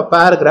result of a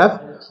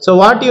paragraph. So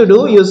what you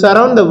do, you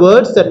surround the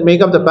words that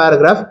make up the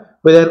paragraph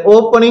with an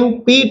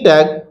opening p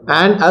tag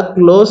and a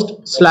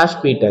closed slash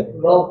p tag.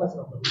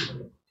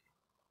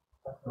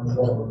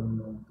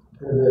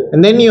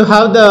 And then you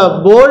have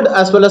the bold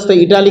as well as the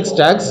italics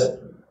tags.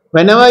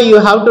 Whenever you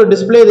have to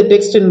display the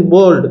text in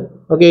bold,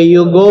 okay,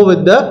 you go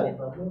with the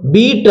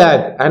b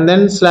tag and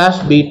then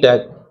slash b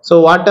tag.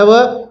 So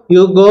whatever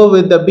you go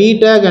with the b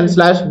tag and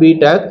slash b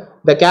tag,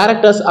 the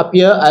characters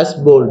appear as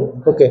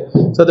bold. Okay,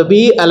 so the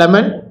b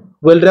element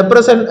will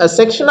represent a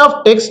section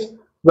of text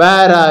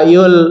where you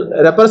will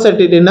represent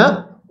it in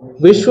a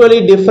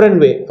visually different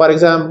way. For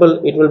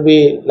example, it will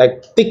be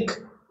like thick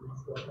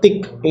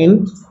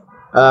in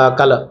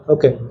color.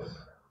 Okay,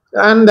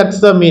 and that's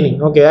the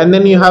meaning. Okay, and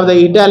then you have the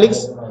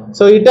italics.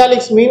 So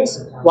italics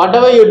means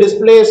whatever you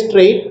display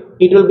straight,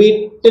 it will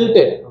be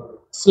tilted,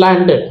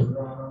 slanted.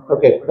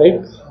 Okay,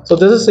 right? So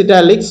this is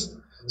italics.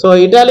 So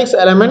italics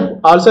element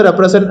also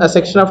represent a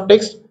section of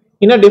text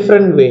in a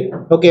different way.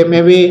 Okay,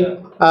 maybe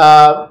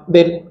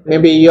then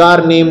maybe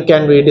your name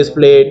can be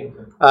displayed,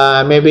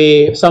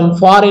 maybe some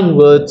foreign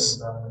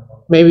words,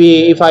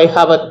 maybe if I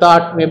have a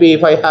thought, maybe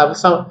if I have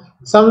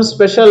some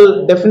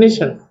special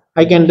definition,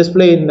 I can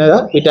display in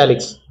the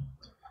italics.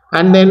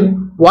 And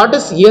then what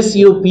is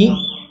SUP?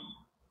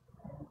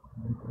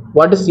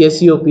 What is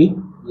SUP?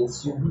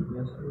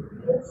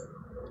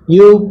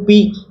 UP.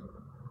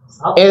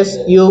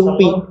 SUP.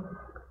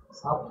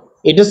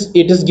 It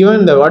is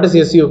given there. What is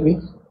SUP?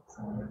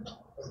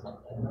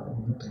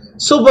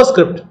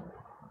 Superscript.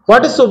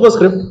 What is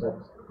superscript?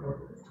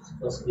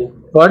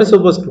 What is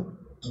superscript?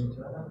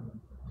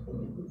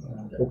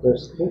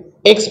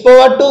 X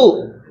power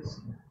 2,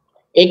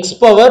 x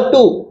power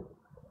 2,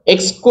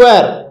 x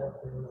square,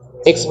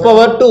 x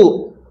power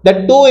 2.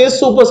 That 2 is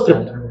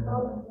superscript.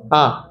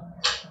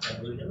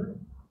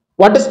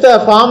 What is the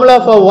formula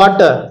for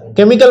water?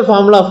 Chemical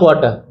formula of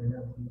water?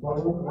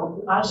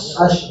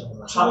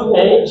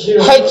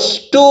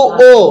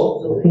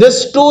 H2O.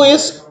 This 2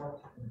 is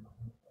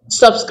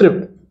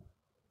subscript.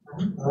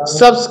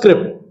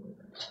 Subscript.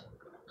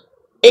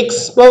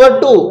 X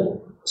power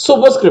 2,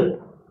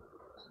 superscript.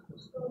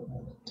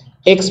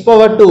 X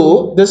power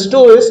 2, this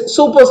 2 is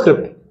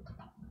superscript.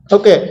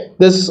 Okay,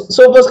 this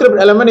superscript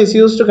element is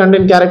used to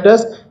contain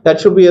characters that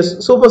should be a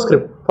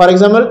superscript. For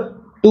example,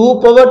 2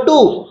 power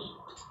 2,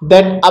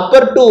 that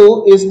upper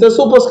 2 is the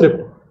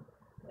superscript.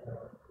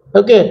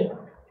 Okay,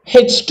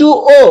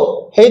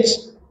 H2O,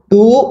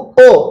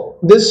 H2O,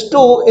 this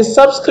 2 is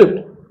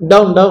subscript,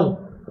 down.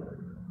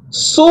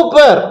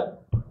 Super,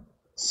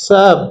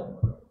 sub.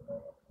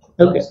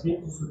 Okay,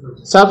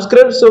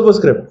 subscript,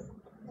 superscript.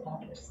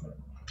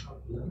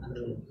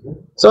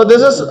 So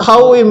this is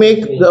how we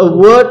make the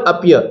word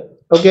appear.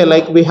 Okay,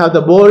 like we have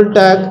the bold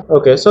tag.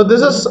 Okay, so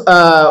this is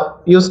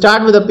you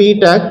start with a p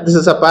tag. This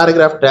is a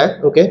paragraph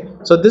tag. Okay,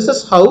 so this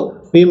is how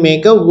we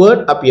make a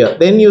word appear.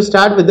 Then you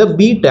start with the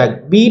b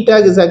tag. B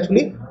tag is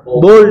actually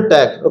bold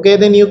tag. Okay,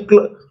 then you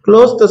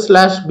close the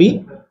slash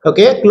b.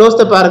 Okay, close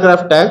the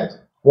paragraph tag.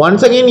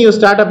 Once again you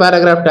start a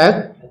paragraph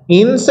tag.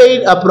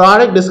 Inside a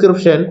product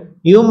description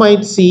you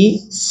might see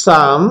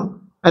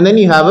some, and then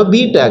you have a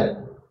b tag.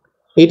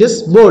 It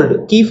is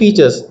bold. Key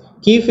features.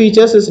 Key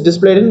features is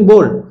displayed in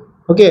bold.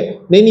 Okay,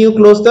 then you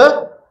close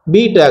the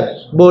b tag,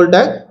 bold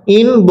tag,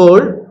 in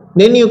bold.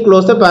 Then you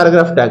close the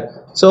paragraph tag.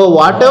 So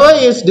whatever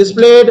is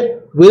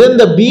displayed within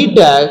the b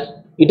tag,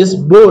 it is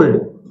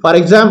bold. For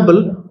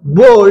example,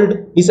 bold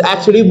is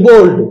actually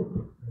bold.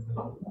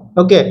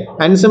 Okay,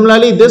 and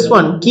similarly this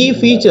one, key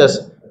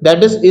features,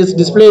 that is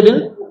displayed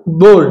in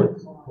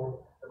bold.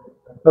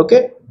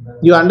 Okay,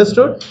 you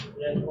understood?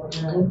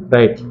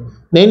 Right.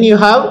 Then you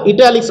have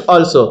italics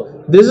also.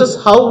 This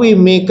is how we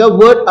make a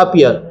word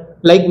appear.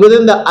 Like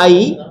within the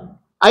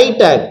I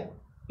tag,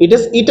 it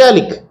is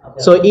italic.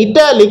 So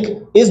italic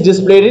is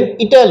displayed in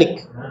italic,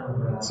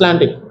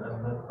 slanting.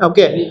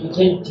 Okay. You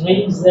can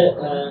change the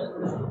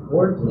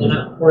word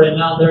for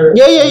another.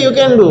 Yeah, you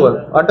can do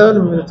whatever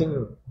you think.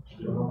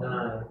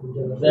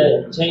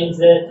 Change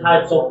the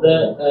types of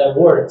the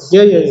words.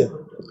 Yeah.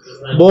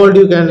 Like Bold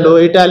you can do,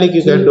 italic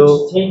you can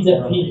do. Change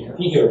the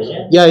figure.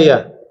 Yeah.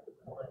 Yeah.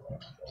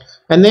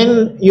 And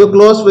then you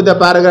close with a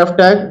paragraph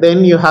tag.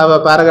 Then you have a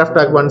paragraph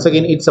tag. Once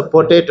again, it's a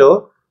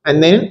potato,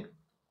 and then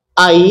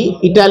I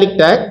italic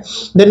tag.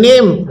 The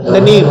name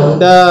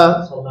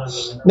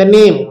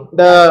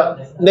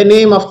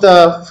of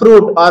the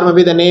fruit, or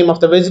maybe the name of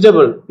the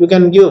vegetable you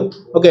can give.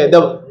 Okay,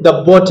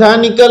 the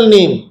botanical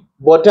name.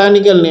 You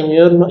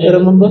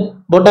remember?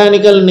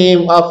 Botanical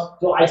name of.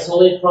 To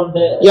isolate from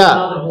the Yeah.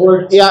 another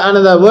word. Yeah,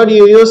 another word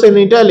you use in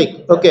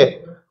italic. Okay,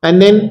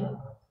 and then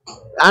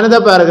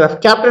another paragraph.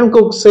 Captain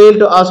Cook sailed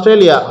to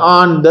Australia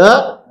on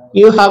the.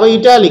 You have a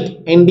italic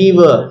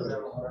Endeavour.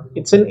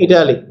 It's in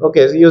italic.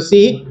 Okay, so you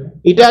see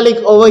italic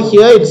over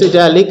here. It's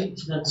italic.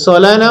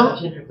 Solanum,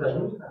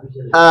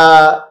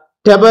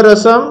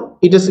 Tabarism.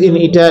 It is in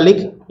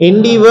italic.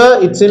 Endeavour.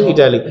 It's in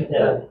italic.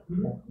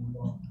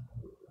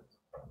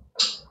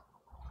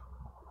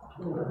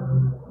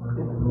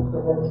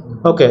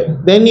 Okay,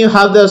 then you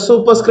have the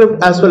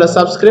superscript as well as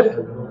subscript.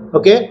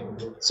 Okay,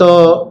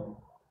 so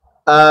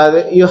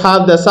you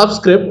have the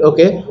subscript.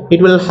 Okay,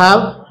 it will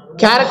have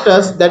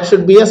characters that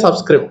should be a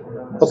subscript.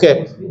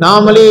 Okay,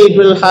 normally it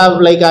will have,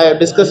 like I have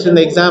discussed in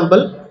the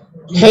example,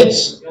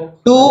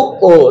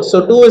 H2O.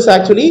 So 2 is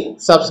actually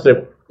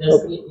subscript.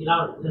 Okay.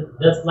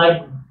 That's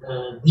like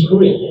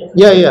degree.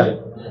 Yeah.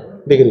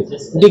 Degree.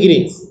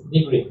 Degree.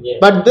 Yeah.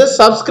 But this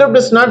subscript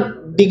is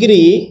not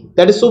degree.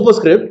 That is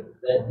superscript.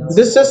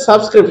 This is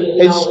subscript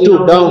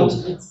H2 down.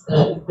 It's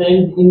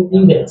in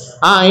index.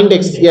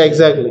 Index. Yeah,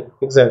 exactly.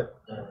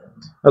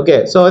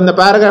 Okay, so in the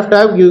paragraph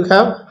tab you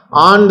have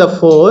on the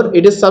 4,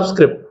 it is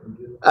subscript.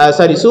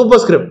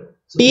 Superscript.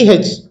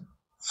 TH.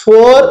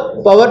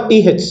 4 power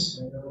TH.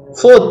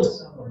 Fourth.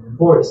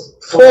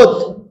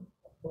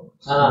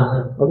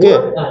 Okay.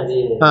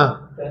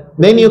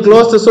 Then you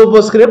close the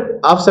superscript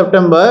of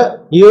September.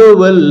 You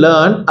will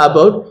learn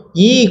about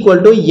E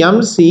equal to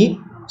MC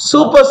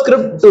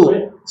superscript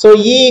 2. So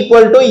E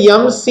equal to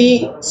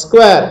MC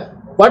square.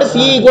 What is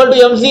E equal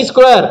to MC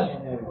square?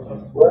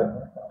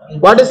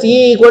 What is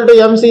E equal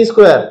to MC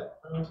square?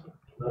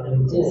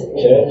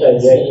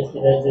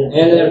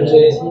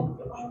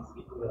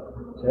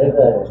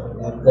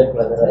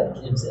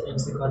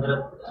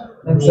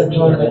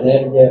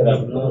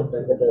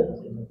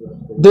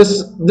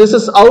 This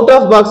is out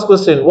of box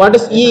question. What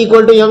is E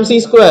equal to MC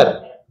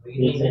square?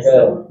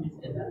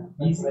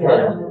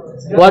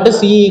 What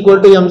is E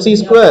equal to MC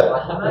square?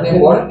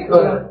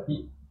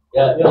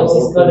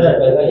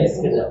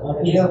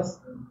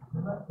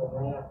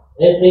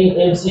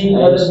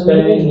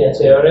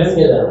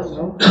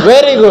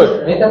 Very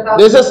good.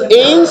 This is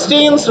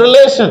Einstein's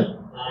relation.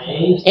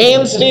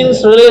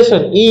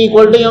 E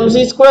equal to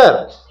MC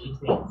square.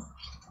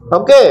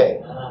 Okay.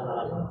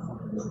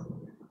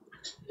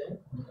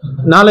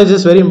 Knowledge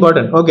is very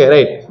important. Okay,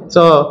 right.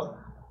 So,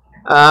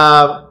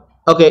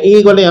 okay, E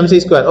equal to MC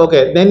square.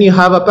 Okay, then you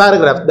have a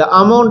paragraph. The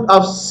amount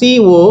of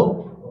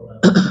CO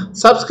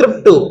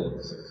subscript 2.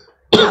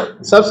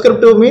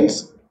 Subscript 2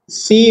 means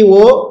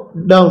CO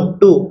down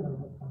 2.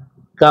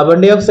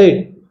 Carbon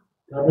dioxide.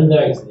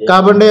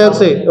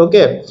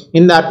 Okay,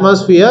 in the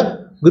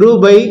atmosphere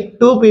grew by 2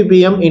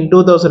 ppm in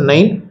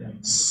 2009.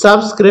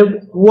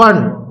 Subscript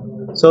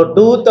 1. So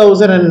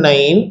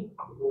 2009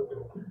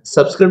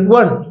 subscript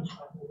 1.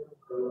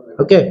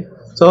 Okay,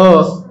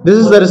 so this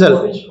is the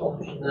result.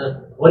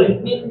 What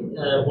it mean?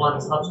 One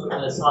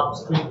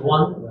subscript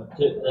 1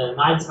 to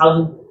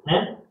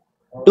 9010.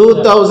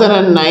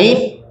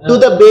 2009 to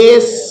the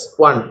base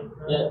 1.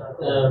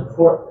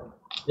 For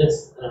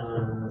this,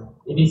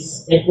 it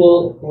is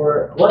equal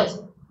for what?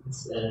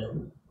 It's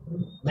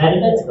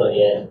mathematical,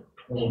 yeah,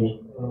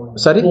 maybe.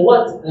 Sorry. For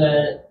what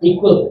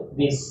equal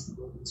this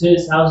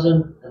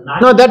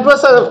 2009? No, that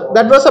was a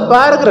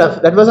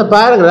paragraph. That was a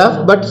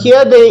paragraph, but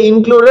here they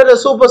included a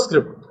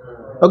superscript.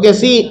 Okay,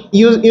 see,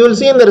 you will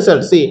see in the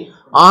result. See,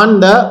 on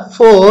the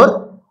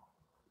 4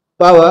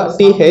 power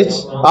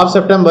TH of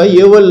September,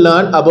 you will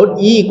learn about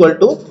E equal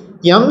to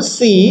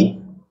MC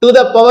to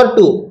the power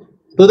 2.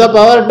 To the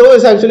power 2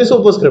 is actually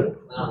superscript.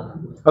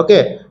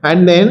 Okay,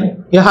 and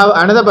then you have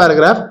another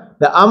paragraph.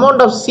 The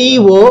amount of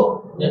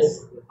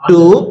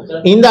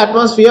CO2 in the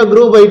atmosphere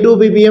grew by 2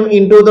 ppm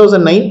in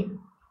 2009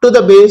 to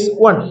the base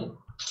 1.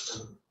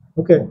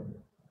 Okay,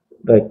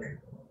 right.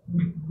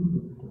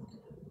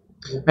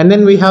 And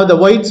then we have the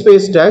white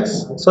space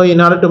tags. So in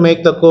order to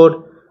make the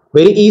code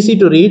very easy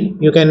to read,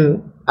 you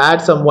can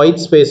add some white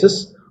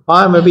spaces,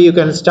 or maybe you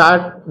can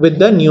start with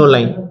the new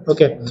line.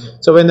 Okay,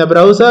 so when the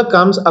browser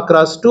comes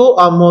across 2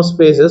 or more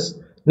spaces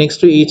next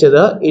to each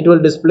other, it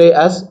will display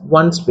as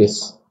one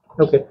space.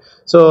 Okay,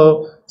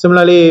 so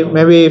similarly,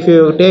 maybe if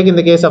you take in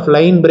the case of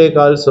line break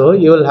also,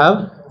 you will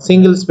have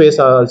single space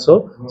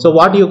also. So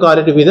what you call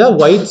it to be the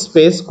white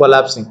space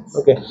collapsing.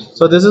 Okay,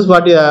 so this is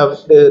what you have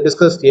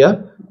discussed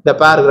here. The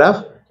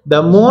paragraph,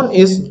 the moon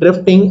is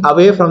drifting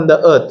away from the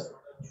earth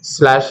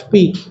slash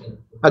p.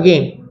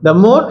 Again, the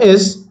moon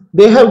is,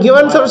 they have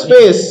given some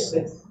space,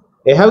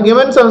 they have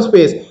given some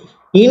space,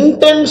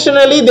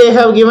 intentionally they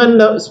have given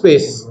the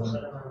space,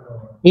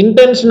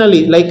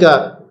 intentionally, like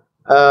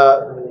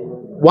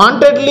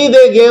wantedly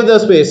they gave the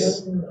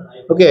space.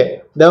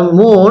 Okay, the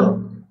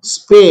moon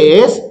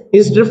space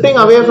is drifting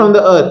away from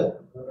the earth.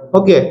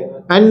 Okay,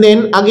 and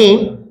then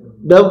again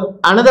the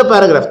another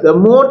paragraph, the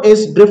moon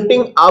is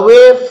drifting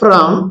away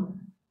from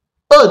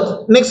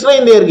earth. Next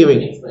line they are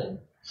giving.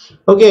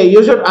 Okay,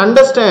 you should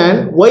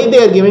understand why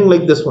they are giving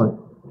like this one,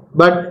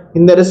 but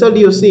in the result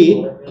you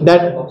see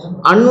that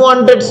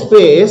unwanted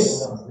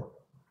space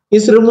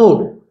is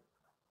removed.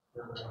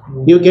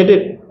 You get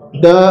it?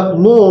 The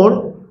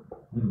moon,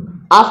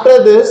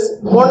 after this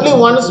only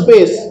one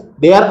space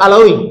they are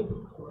allowing,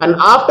 and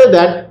after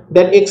that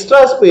that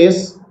extra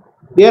space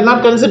they are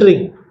not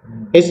considering.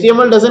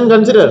 HTML doesn't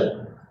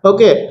consider.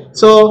 Okay,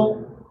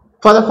 so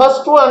for the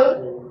first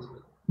one,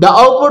 the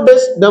output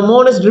is the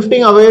moon is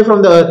drifting away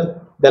from the earth.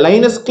 The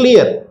line is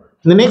clear.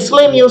 In the next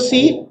line you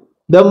see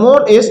the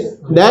moon is,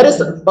 there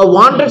is a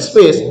wanted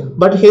space,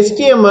 but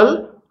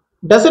HTML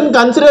doesn't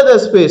consider the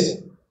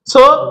space.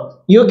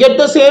 So you get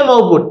the same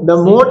output. The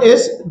moon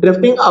is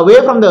drifting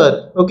away from the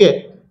earth.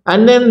 Okay,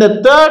 and then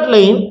the third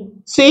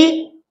line,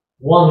 see,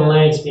 one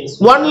line space.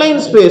 one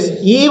line space,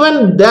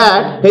 even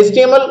that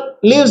HTML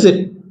leaves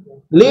it.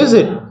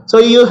 So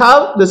you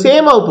have the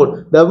same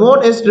output. The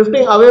moon is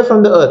drifting away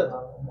from the earth.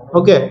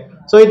 Okay,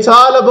 so it's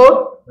all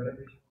about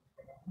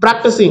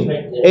practicing,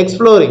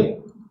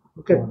 exploring.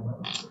 Okay,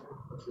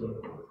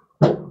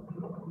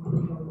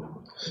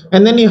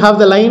 and then you have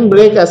the line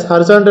break as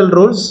horizontal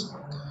rules.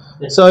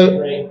 So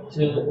Break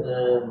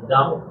to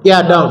down.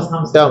 yeah, down.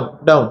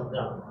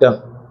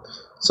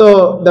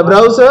 So the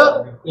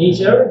browser,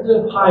 HR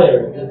to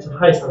higher, to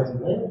high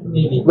something,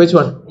 maybe. which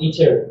one?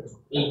 HR.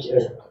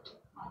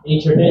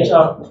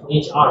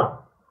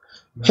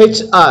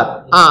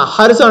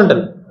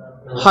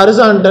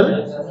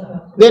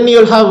 Horizontal. Then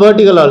you'll have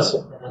vertical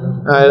also.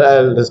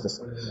 I'll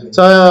discuss.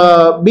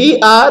 So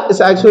BR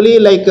is actually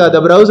like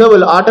the browser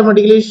will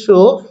automatically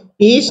show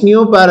each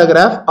new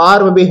paragraph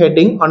or maybe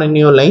heading on a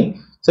new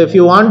line. So if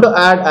you want to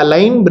add a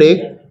line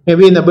break,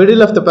 maybe in the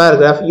middle of the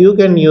paragraph, you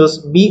can use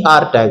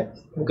BR tag.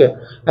 Okay,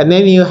 and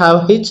then you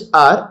have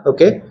HR.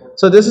 Okay,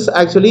 so this is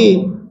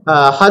actually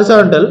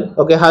horizontal.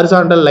 Okay,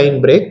 horizontal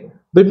line break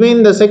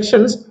between the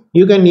sections.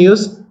 You can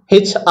use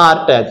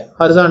HR tag,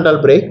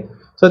 horizontal break.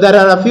 So there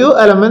are a few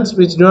elements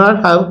which do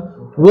not have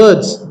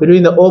words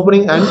between the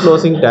opening and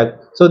closing tag.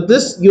 So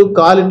this you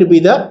call it to be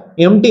the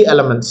empty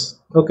elements.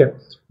 Okay,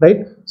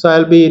 right? So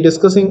I'll be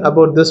discussing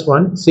about this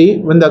one. See,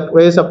 when there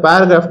is a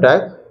paragraph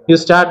tag, you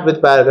start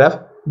with paragraph,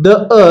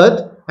 the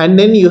earth, and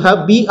then you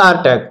have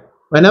BR tag.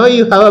 Whenever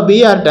you have a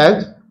BR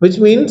tag, which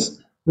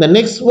means the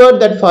next word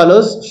that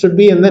follows should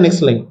be in the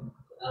next line.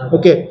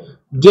 Okay,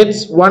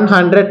 gets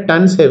 100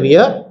 tons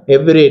heavier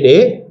every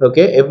day.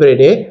 Okay, every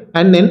day,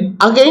 and then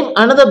again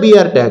another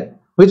BR tag,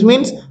 which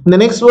means the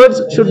next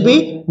words should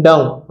be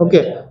down.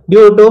 Okay,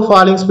 due to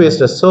falling space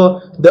test.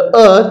 So the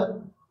earth,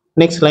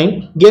 next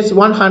line, gets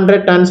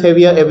 100 tons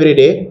heavier every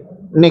day.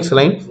 Next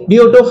line,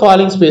 due to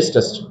falling space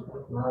test.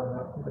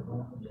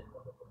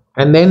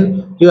 And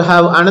then you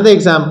have another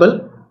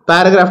example,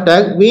 paragraph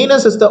tag,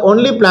 Venus is the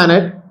only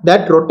planet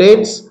that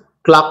rotates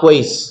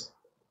clockwise.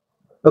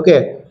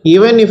 Okay,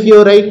 even if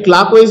you write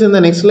clockwise in the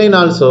next line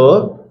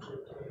also,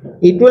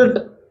 it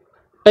will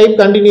type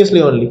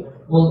continuously only.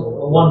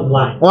 One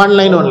line. One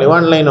line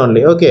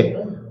only. Okay,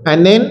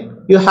 and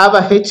then you have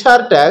a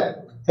HR tag.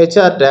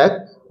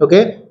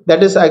 Okay,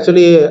 that is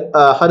actually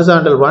a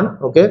horizontal one.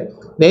 Okay,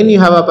 then you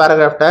have a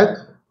paragraph tag,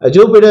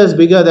 Jupiter is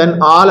bigger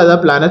than all other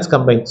planets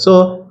combined.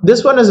 So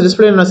this one is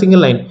displayed in a single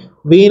line.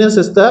 Venus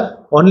is the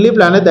only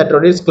planet that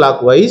rotates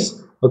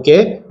clockwise.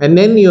 Okay, and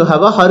then you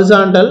have a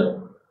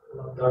horizontal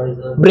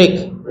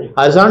break.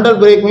 Horizontal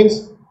break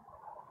means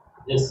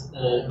This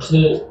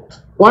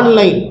one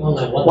line.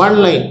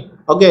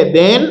 Okay,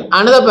 then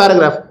another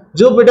paragraph,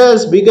 Jupiter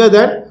is bigger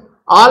than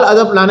all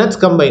other planets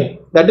combined.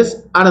 That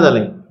is another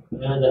line.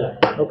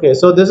 Okay,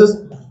 so this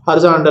is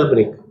horizontal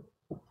break.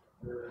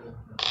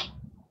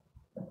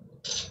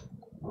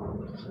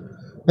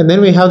 And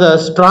then we have the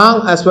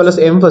strong as well as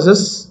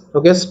emphasis.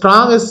 Okay,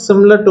 strong is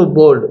similar to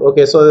bold.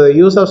 Okay, so the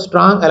use of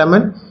strong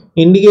element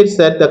indicates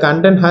that the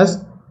content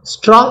has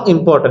strong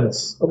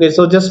importance. Okay,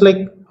 so just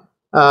like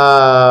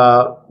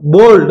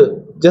bold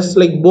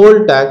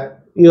tag,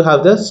 you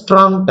have the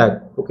strong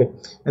tag. Okay,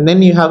 and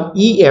then you have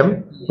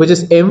EM, which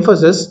is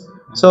emphasis.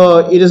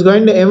 So it is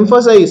going to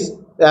emphasize,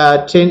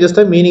 changes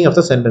the meaning of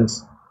the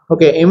sentence.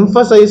 Okay,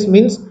 emphasize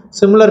means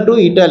similar to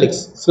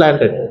italics,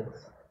 slanted,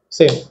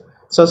 same.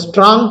 So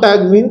strong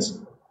tag means,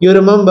 you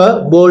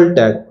remember, bold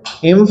tag.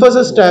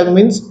 Emphasis tag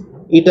means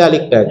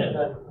italic tag.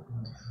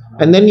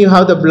 And then you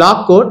have the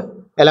block quote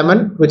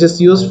element, which is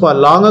used for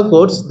longer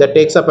quotes that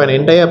takes up an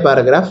entire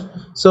paragraph.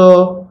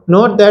 So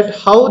note that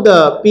how the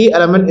P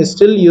element is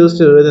still used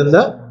within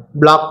the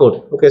block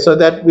code. Okay, so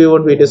that we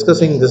would be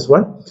discussing this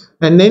one.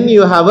 And then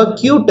you have a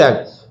Q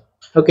tag.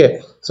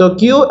 Okay, so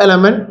Q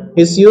element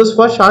is used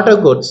for shorter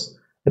codes.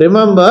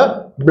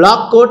 Remember,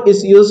 block code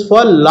is used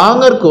for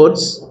longer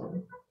codes,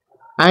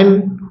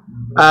 and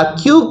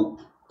Q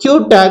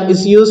tag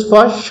is used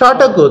for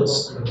shorter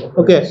codes.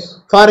 Okay,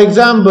 for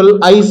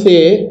example, I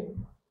say,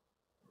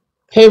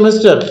 hey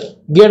mister,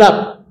 get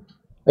up,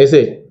 I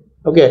say.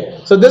 Okay,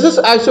 so this is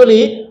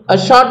actually a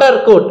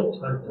shorter code.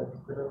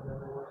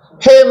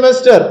 Hey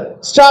mister,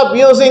 stop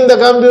using the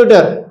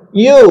computer.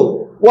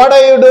 You, what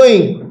are you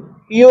doing?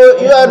 You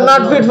are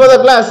not fit for the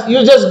class.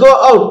 You just go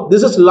out.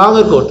 This is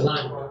longer code.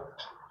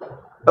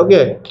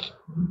 Okay,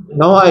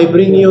 now I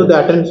bring you the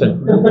attention.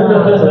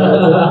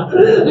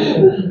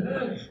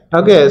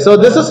 Okay, so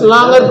this is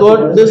longer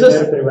code, this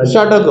is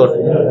shorter code.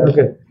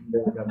 Okay.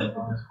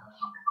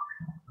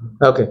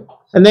 Okay,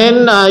 and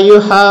then you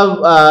have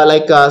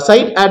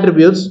site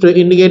attributes to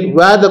indicate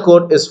where the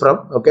code is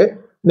from. Okay,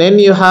 then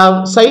you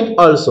have site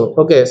also.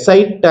 Okay,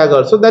 site tag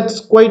also, that's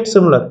quite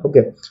similar.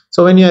 Okay,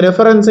 so when you are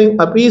referencing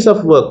a piece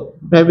of work,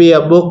 maybe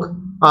a book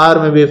or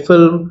maybe a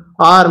film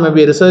or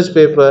maybe a research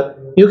paper,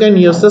 you can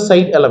use the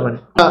site element.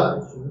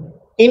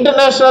 In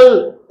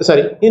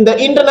the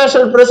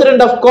International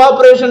President of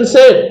Cooperation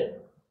said,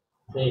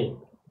 you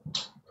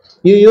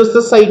use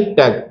the site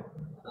tag.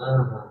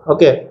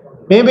 Okay,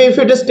 maybe if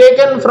it is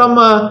taken from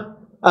a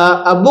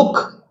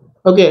book,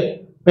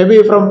 okay,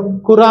 maybe from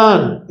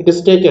Quran it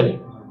is taken.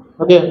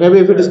 Okay, maybe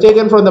if it is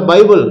taken from the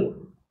Bible,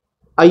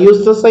 I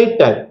use the site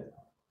tag.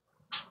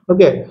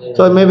 Okay,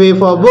 so maybe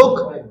for a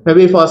book,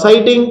 maybe for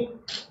citing.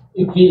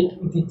 If you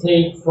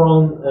take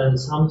from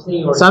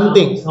something or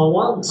something,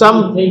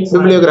 some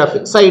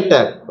bibliographic site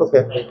tag.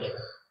 Okay,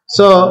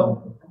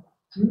 so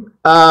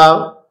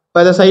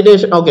by the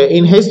citation, okay,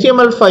 in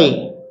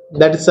HTML5,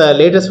 that is the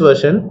latest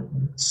version,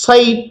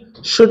 site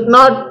should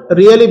not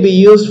really be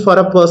used for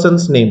a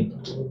person's name,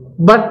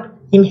 but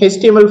in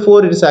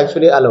HTML4 it is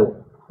actually allowed.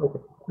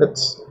 Okay,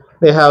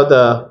 they have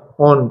the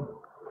own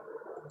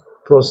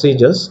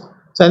procedures.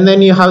 So, and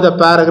then you have the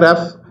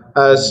paragraph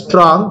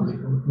strong.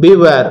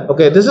 Beware.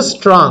 Okay, this is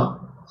strong.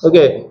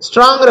 Okay,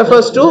 strong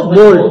refers to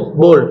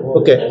bold.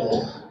 Okay,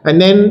 and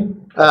then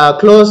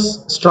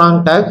close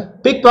strong tag.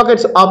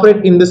 Pickpockets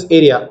operate in this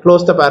area.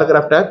 Close the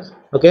paragraph tag.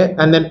 Okay,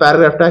 and then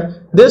paragraph tag.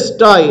 This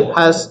toy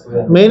has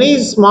many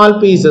small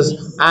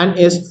pieces and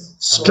is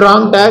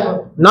strong tag,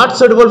 not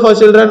suitable for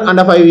children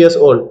under 5 years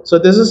old. So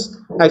this is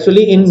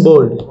actually in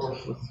bold.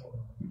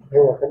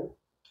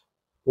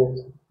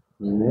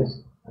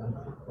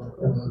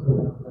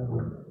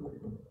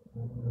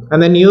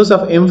 And then use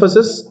of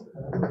emphasis,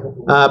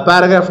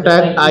 paragraph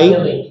tag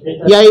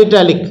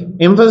italic.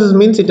 Emphasis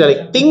means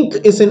italic. Think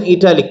is in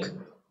italic.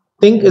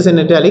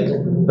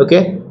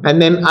 Okay,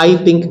 and then I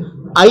think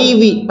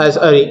IV or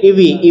IV,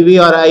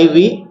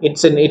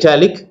 it's in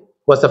italic,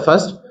 was the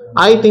first.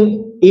 I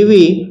think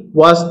IV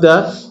was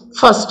the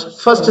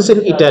first is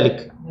in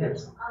italic.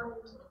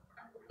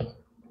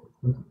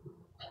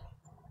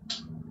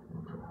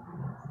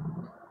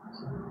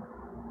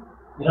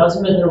 It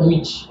doesn't matter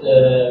which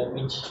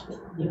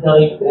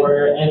italic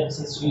or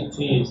emphasis you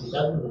to use. It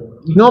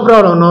doesn't. No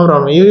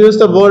problem. You use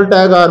the bold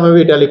tag or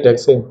maybe italic tag.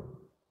 Same.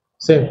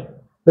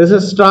 This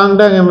is strong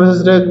tag,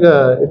 emphasis tag.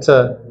 It's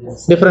a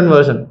different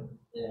version.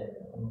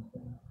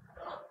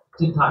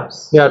 Two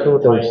types. Yeah, two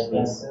types.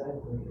 Yes.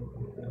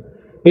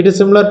 It is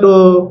similar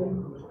to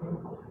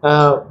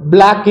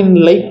black in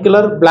light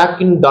color, black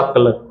in dark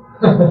color.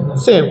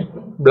 Same.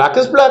 Black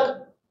is black.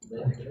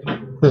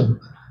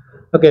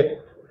 Okay.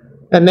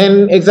 And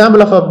then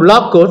example of a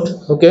block code.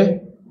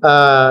 Okay.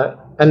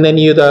 And then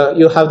you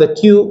have the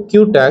Q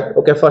tag.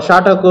 Okay, for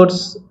shorter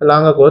codes,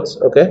 longer codes.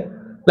 Okay,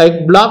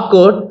 like block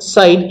code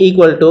site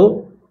equal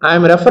to, I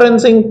am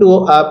referencing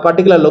to a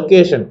particular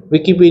location,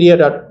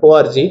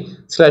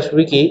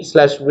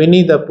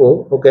 wikipedia.org/wiki/Winnie the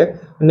Pooh. Okay,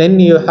 and then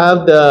you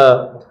have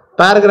the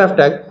paragraph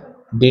tag.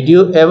 Did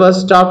you ever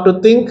stop to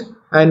think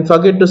and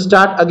forget to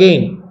start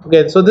again?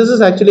 Okay, so this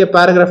is actually a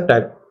paragraph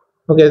tag.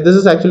 Okay, this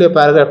is actually a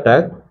paragraph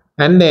tag.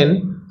 And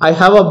then I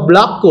have a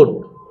block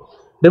code.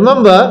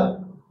 Remember,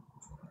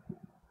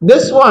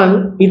 this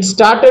one, it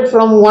started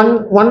from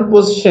one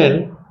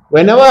position.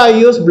 Whenever I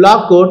use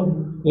block code,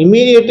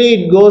 immediately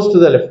it goes to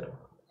the left.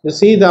 You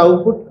see the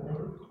output?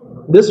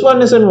 This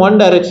one is in one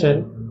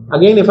direction.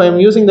 Again, if I am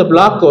using the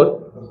block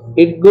code,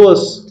 it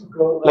goes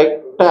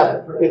like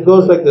tab. It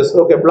goes like this.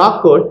 Okay,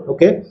 block code.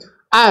 Okay,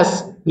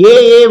 as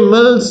A.A.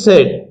 Mills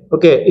said.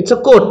 Okay, it's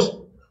a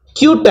quote.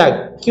 Q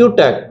tag.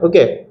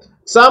 Okay,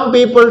 some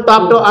people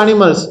talk to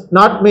animals.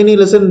 Not many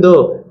listen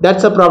though.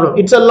 That's a problem.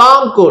 It's a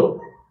long code.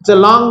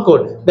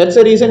 That's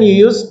the reason you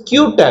use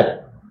Q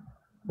tag.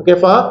 Okay,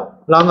 for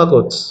longer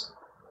codes.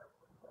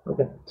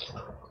 Okay,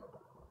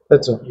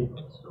 that's all.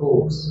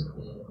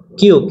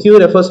 Q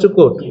refers to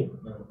code.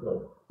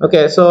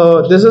 Okay,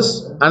 so this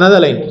is another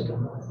line.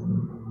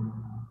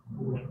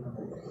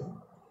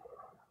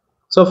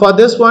 So for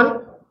this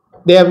one,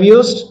 they have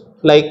used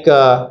like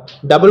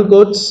double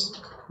quotes,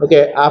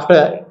 Okay,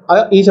 after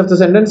each of the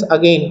sentence,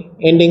 again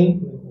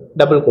ending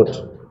double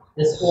quote.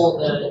 That's for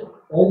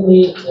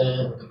only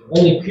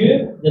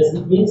Q. That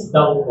it means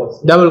double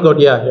quotes. Double quote,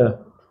 yeah.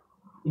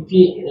 If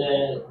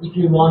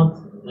you want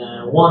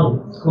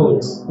one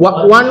quote.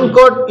 One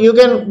quote, you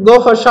can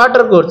go for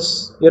shorter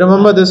quotes. You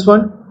remember this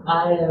one?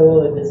 I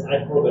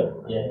forgot.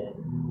 Yeah.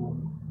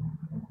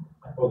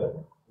 I forgot.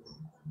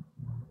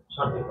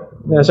 Shorter quote.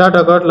 Yeah,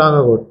 shorter quote,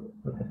 longer quote.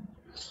 Okay.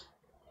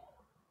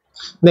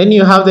 Then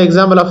you have the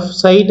example of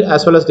cite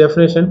as well as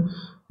definition.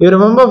 You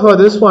remember for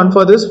this one,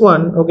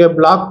 okay,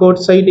 block quote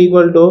cite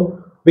equal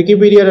to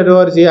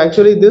wikipedia.org.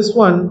 Actually, this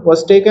one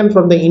was taken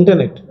from the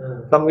internet,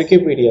 from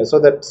Wikipedia. So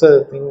that's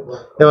the thing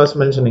I was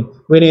mentioning.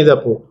 Vinay.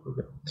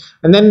 Okay.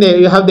 And then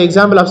you have the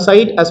example of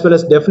cite as well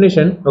as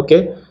definition.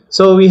 Okay.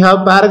 So we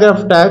have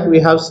paragraph tag, we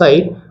have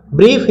cite,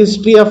 brief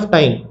history of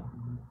time.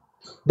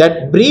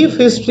 That brief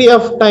history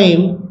of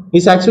time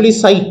is actually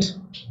cite.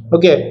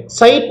 Okay.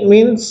 Cite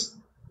means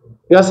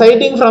you are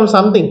citing from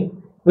something,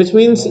 which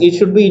means it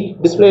should be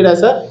displayed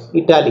as a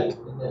italic.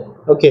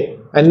 Okay.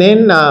 And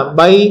then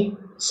by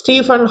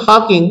Stephen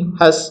Hawking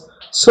has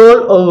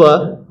sold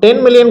over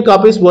 10 million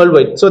copies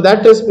worldwide. So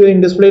that is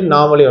being displayed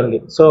normally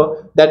only.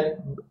 So that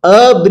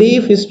a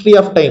brief history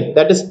of time,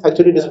 that is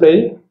actually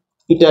displayed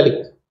in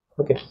italic.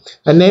 Okay.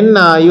 And then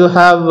you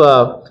have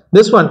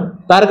this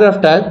one,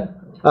 paragraph tag.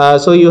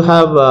 So you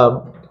have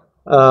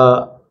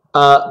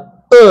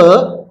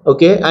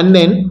okay, and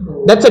then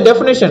that's a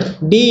definition.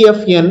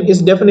 DFN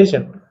is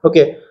definition.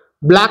 Okay.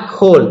 Black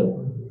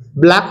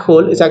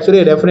hole is actually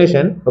a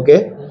definition.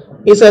 Okay.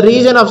 Is a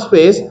region of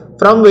space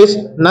from which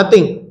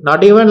nothing,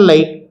 not even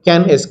light,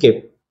 can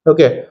escape.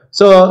 Okay.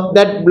 So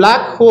that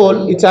black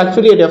hole, it's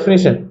actually a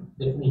definition,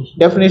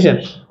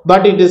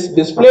 but it is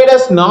displayed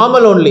as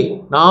normal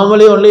only.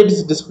 Normally only it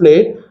is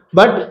displayed,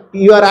 but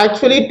you are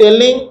actually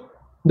telling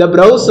the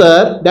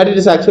browser that it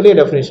is actually a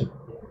definition.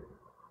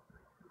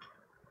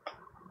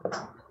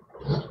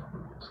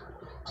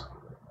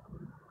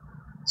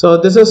 So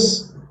this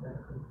is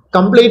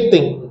complete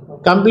thing.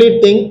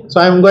 So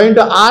I am going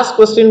to ask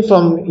question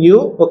from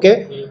you.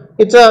 Okay,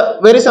 it's a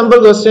very simple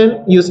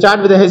question. You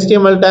start with a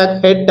HTML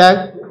tag, head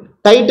tag,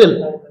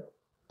 title.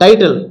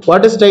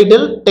 What is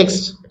title?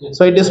 Text.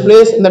 So it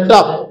displays in the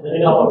top.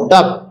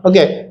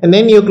 Okay, and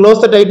then you close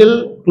the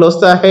title, close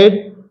the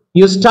head.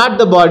 You start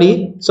the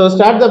body. So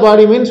start the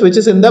body means which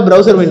is in the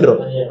browser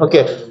window.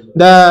 Okay,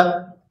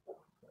 the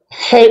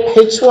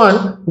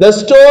H1, the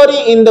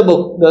story in the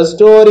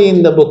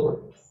book.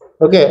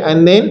 Okay,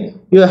 and then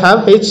you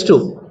have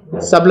H2,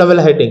 sublevel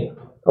heading.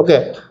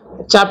 Okay,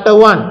 chapter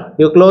 1,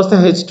 you close the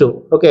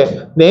H2.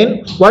 Okay,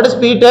 then what is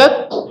P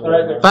tag?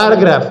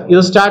 Paragraph.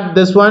 You start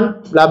this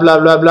one, blah blah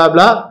blah blah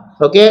blah.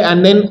 Okay,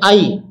 and then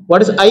I.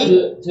 What is I?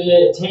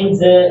 To change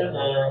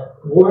the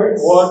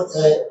words.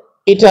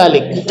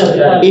 Italic.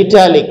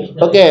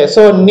 Okay,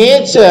 so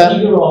nature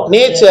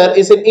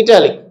is in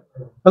italic.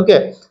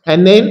 Okay,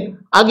 and then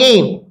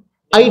again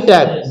I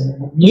tag.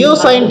 New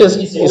scientist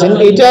is in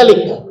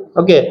italic.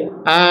 Okay,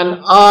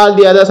 and all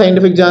the other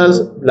scientific journals,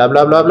 blah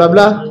blah blah blah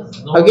blah.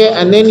 Okay,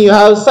 and then you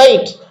have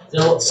cite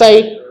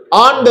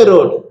on the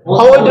road.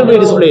 How it will be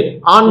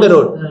displayed? On the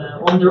road.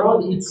 On the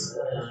road, it's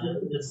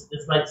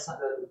like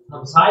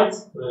some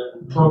sites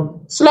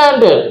from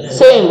slanted,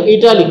 same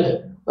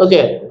italic.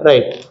 Okay,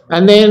 right.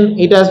 And then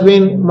it has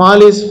been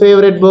Molly's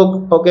favorite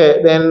book.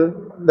 Okay, then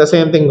the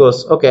same thing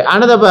goes. Okay,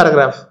 another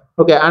paragraph.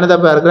 Okay, another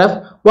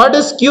paragraph. What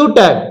is Q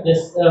tag?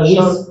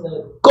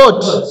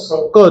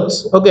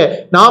 Quotes.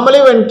 Okay,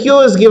 normally when Q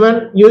is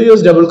given, you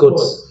use double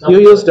quotes.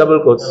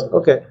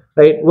 Okay,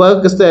 right.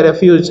 Work is the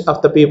refuge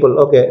of the people.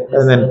 Okay,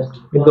 and then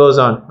it goes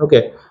on.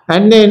 Okay,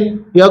 and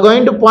then you are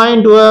going to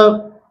point to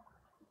a,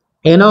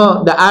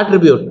 the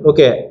attribute.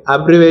 Okay,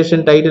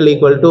 abbreviation title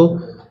equal to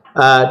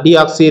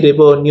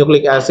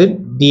deoxyribonucleic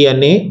acid,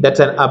 DNA. That's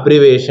an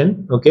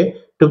abbreviation. Okay,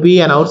 to be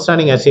an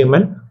outstanding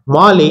achievement.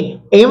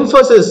 Molly,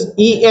 emphasis,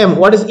 EM.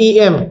 What is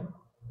EM?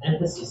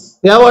 Emphasis.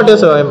 Yeah, what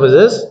is your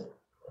emphasis?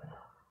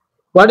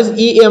 What is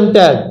EM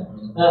tag?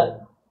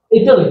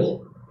 Italic.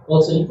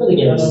 Also italic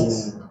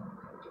emphasis.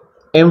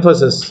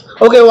 Emphasis.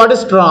 Okay, what is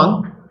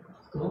strong?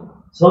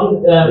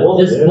 Strong,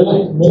 just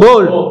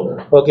bold.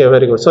 Okay,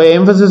 very good. So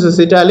emphasis is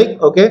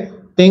italic. Okay,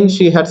 think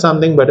she had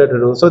something better to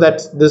do. So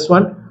that's this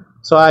one.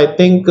 So I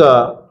think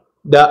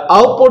the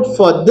output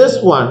for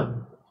this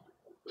one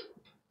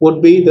would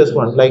be this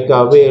one. Like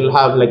we'll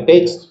have like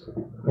text,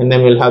 and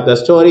then we'll have the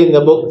story in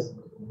the book,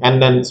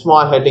 and then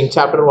small heading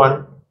chapter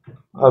 1.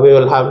 We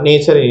will have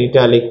nature in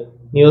italic,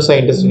 new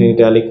scientist in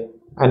italic,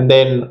 and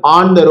then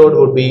on the road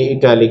would be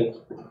italic.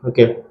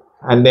 Okay,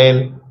 and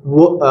then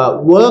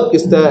work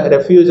is the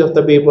refuge of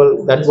the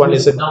people. That one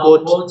is in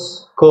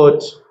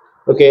coach.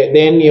 Okay,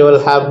 then you will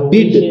have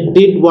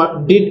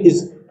did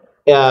is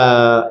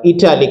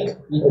italic.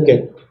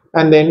 Okay,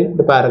 and then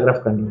the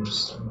paragraph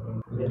continues.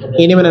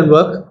 Independent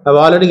work, I've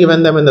already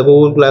given them in the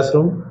Google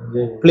Classroom.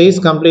 Please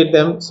complete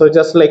them. So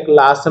just like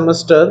last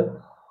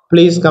semester,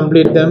 please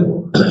complete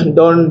them.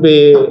 Don't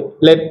be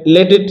let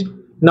it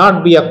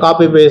not be a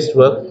copy paste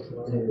work.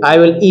 I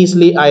will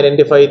easily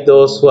identify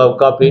those who have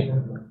copied.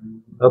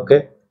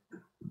 Okay.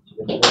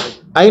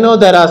 I know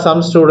there are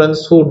some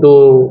students who do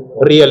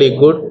really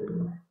good,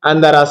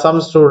 and there are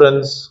some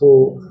students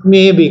who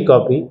maybe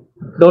copy,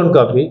 don't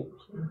copy.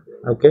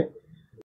 Okay.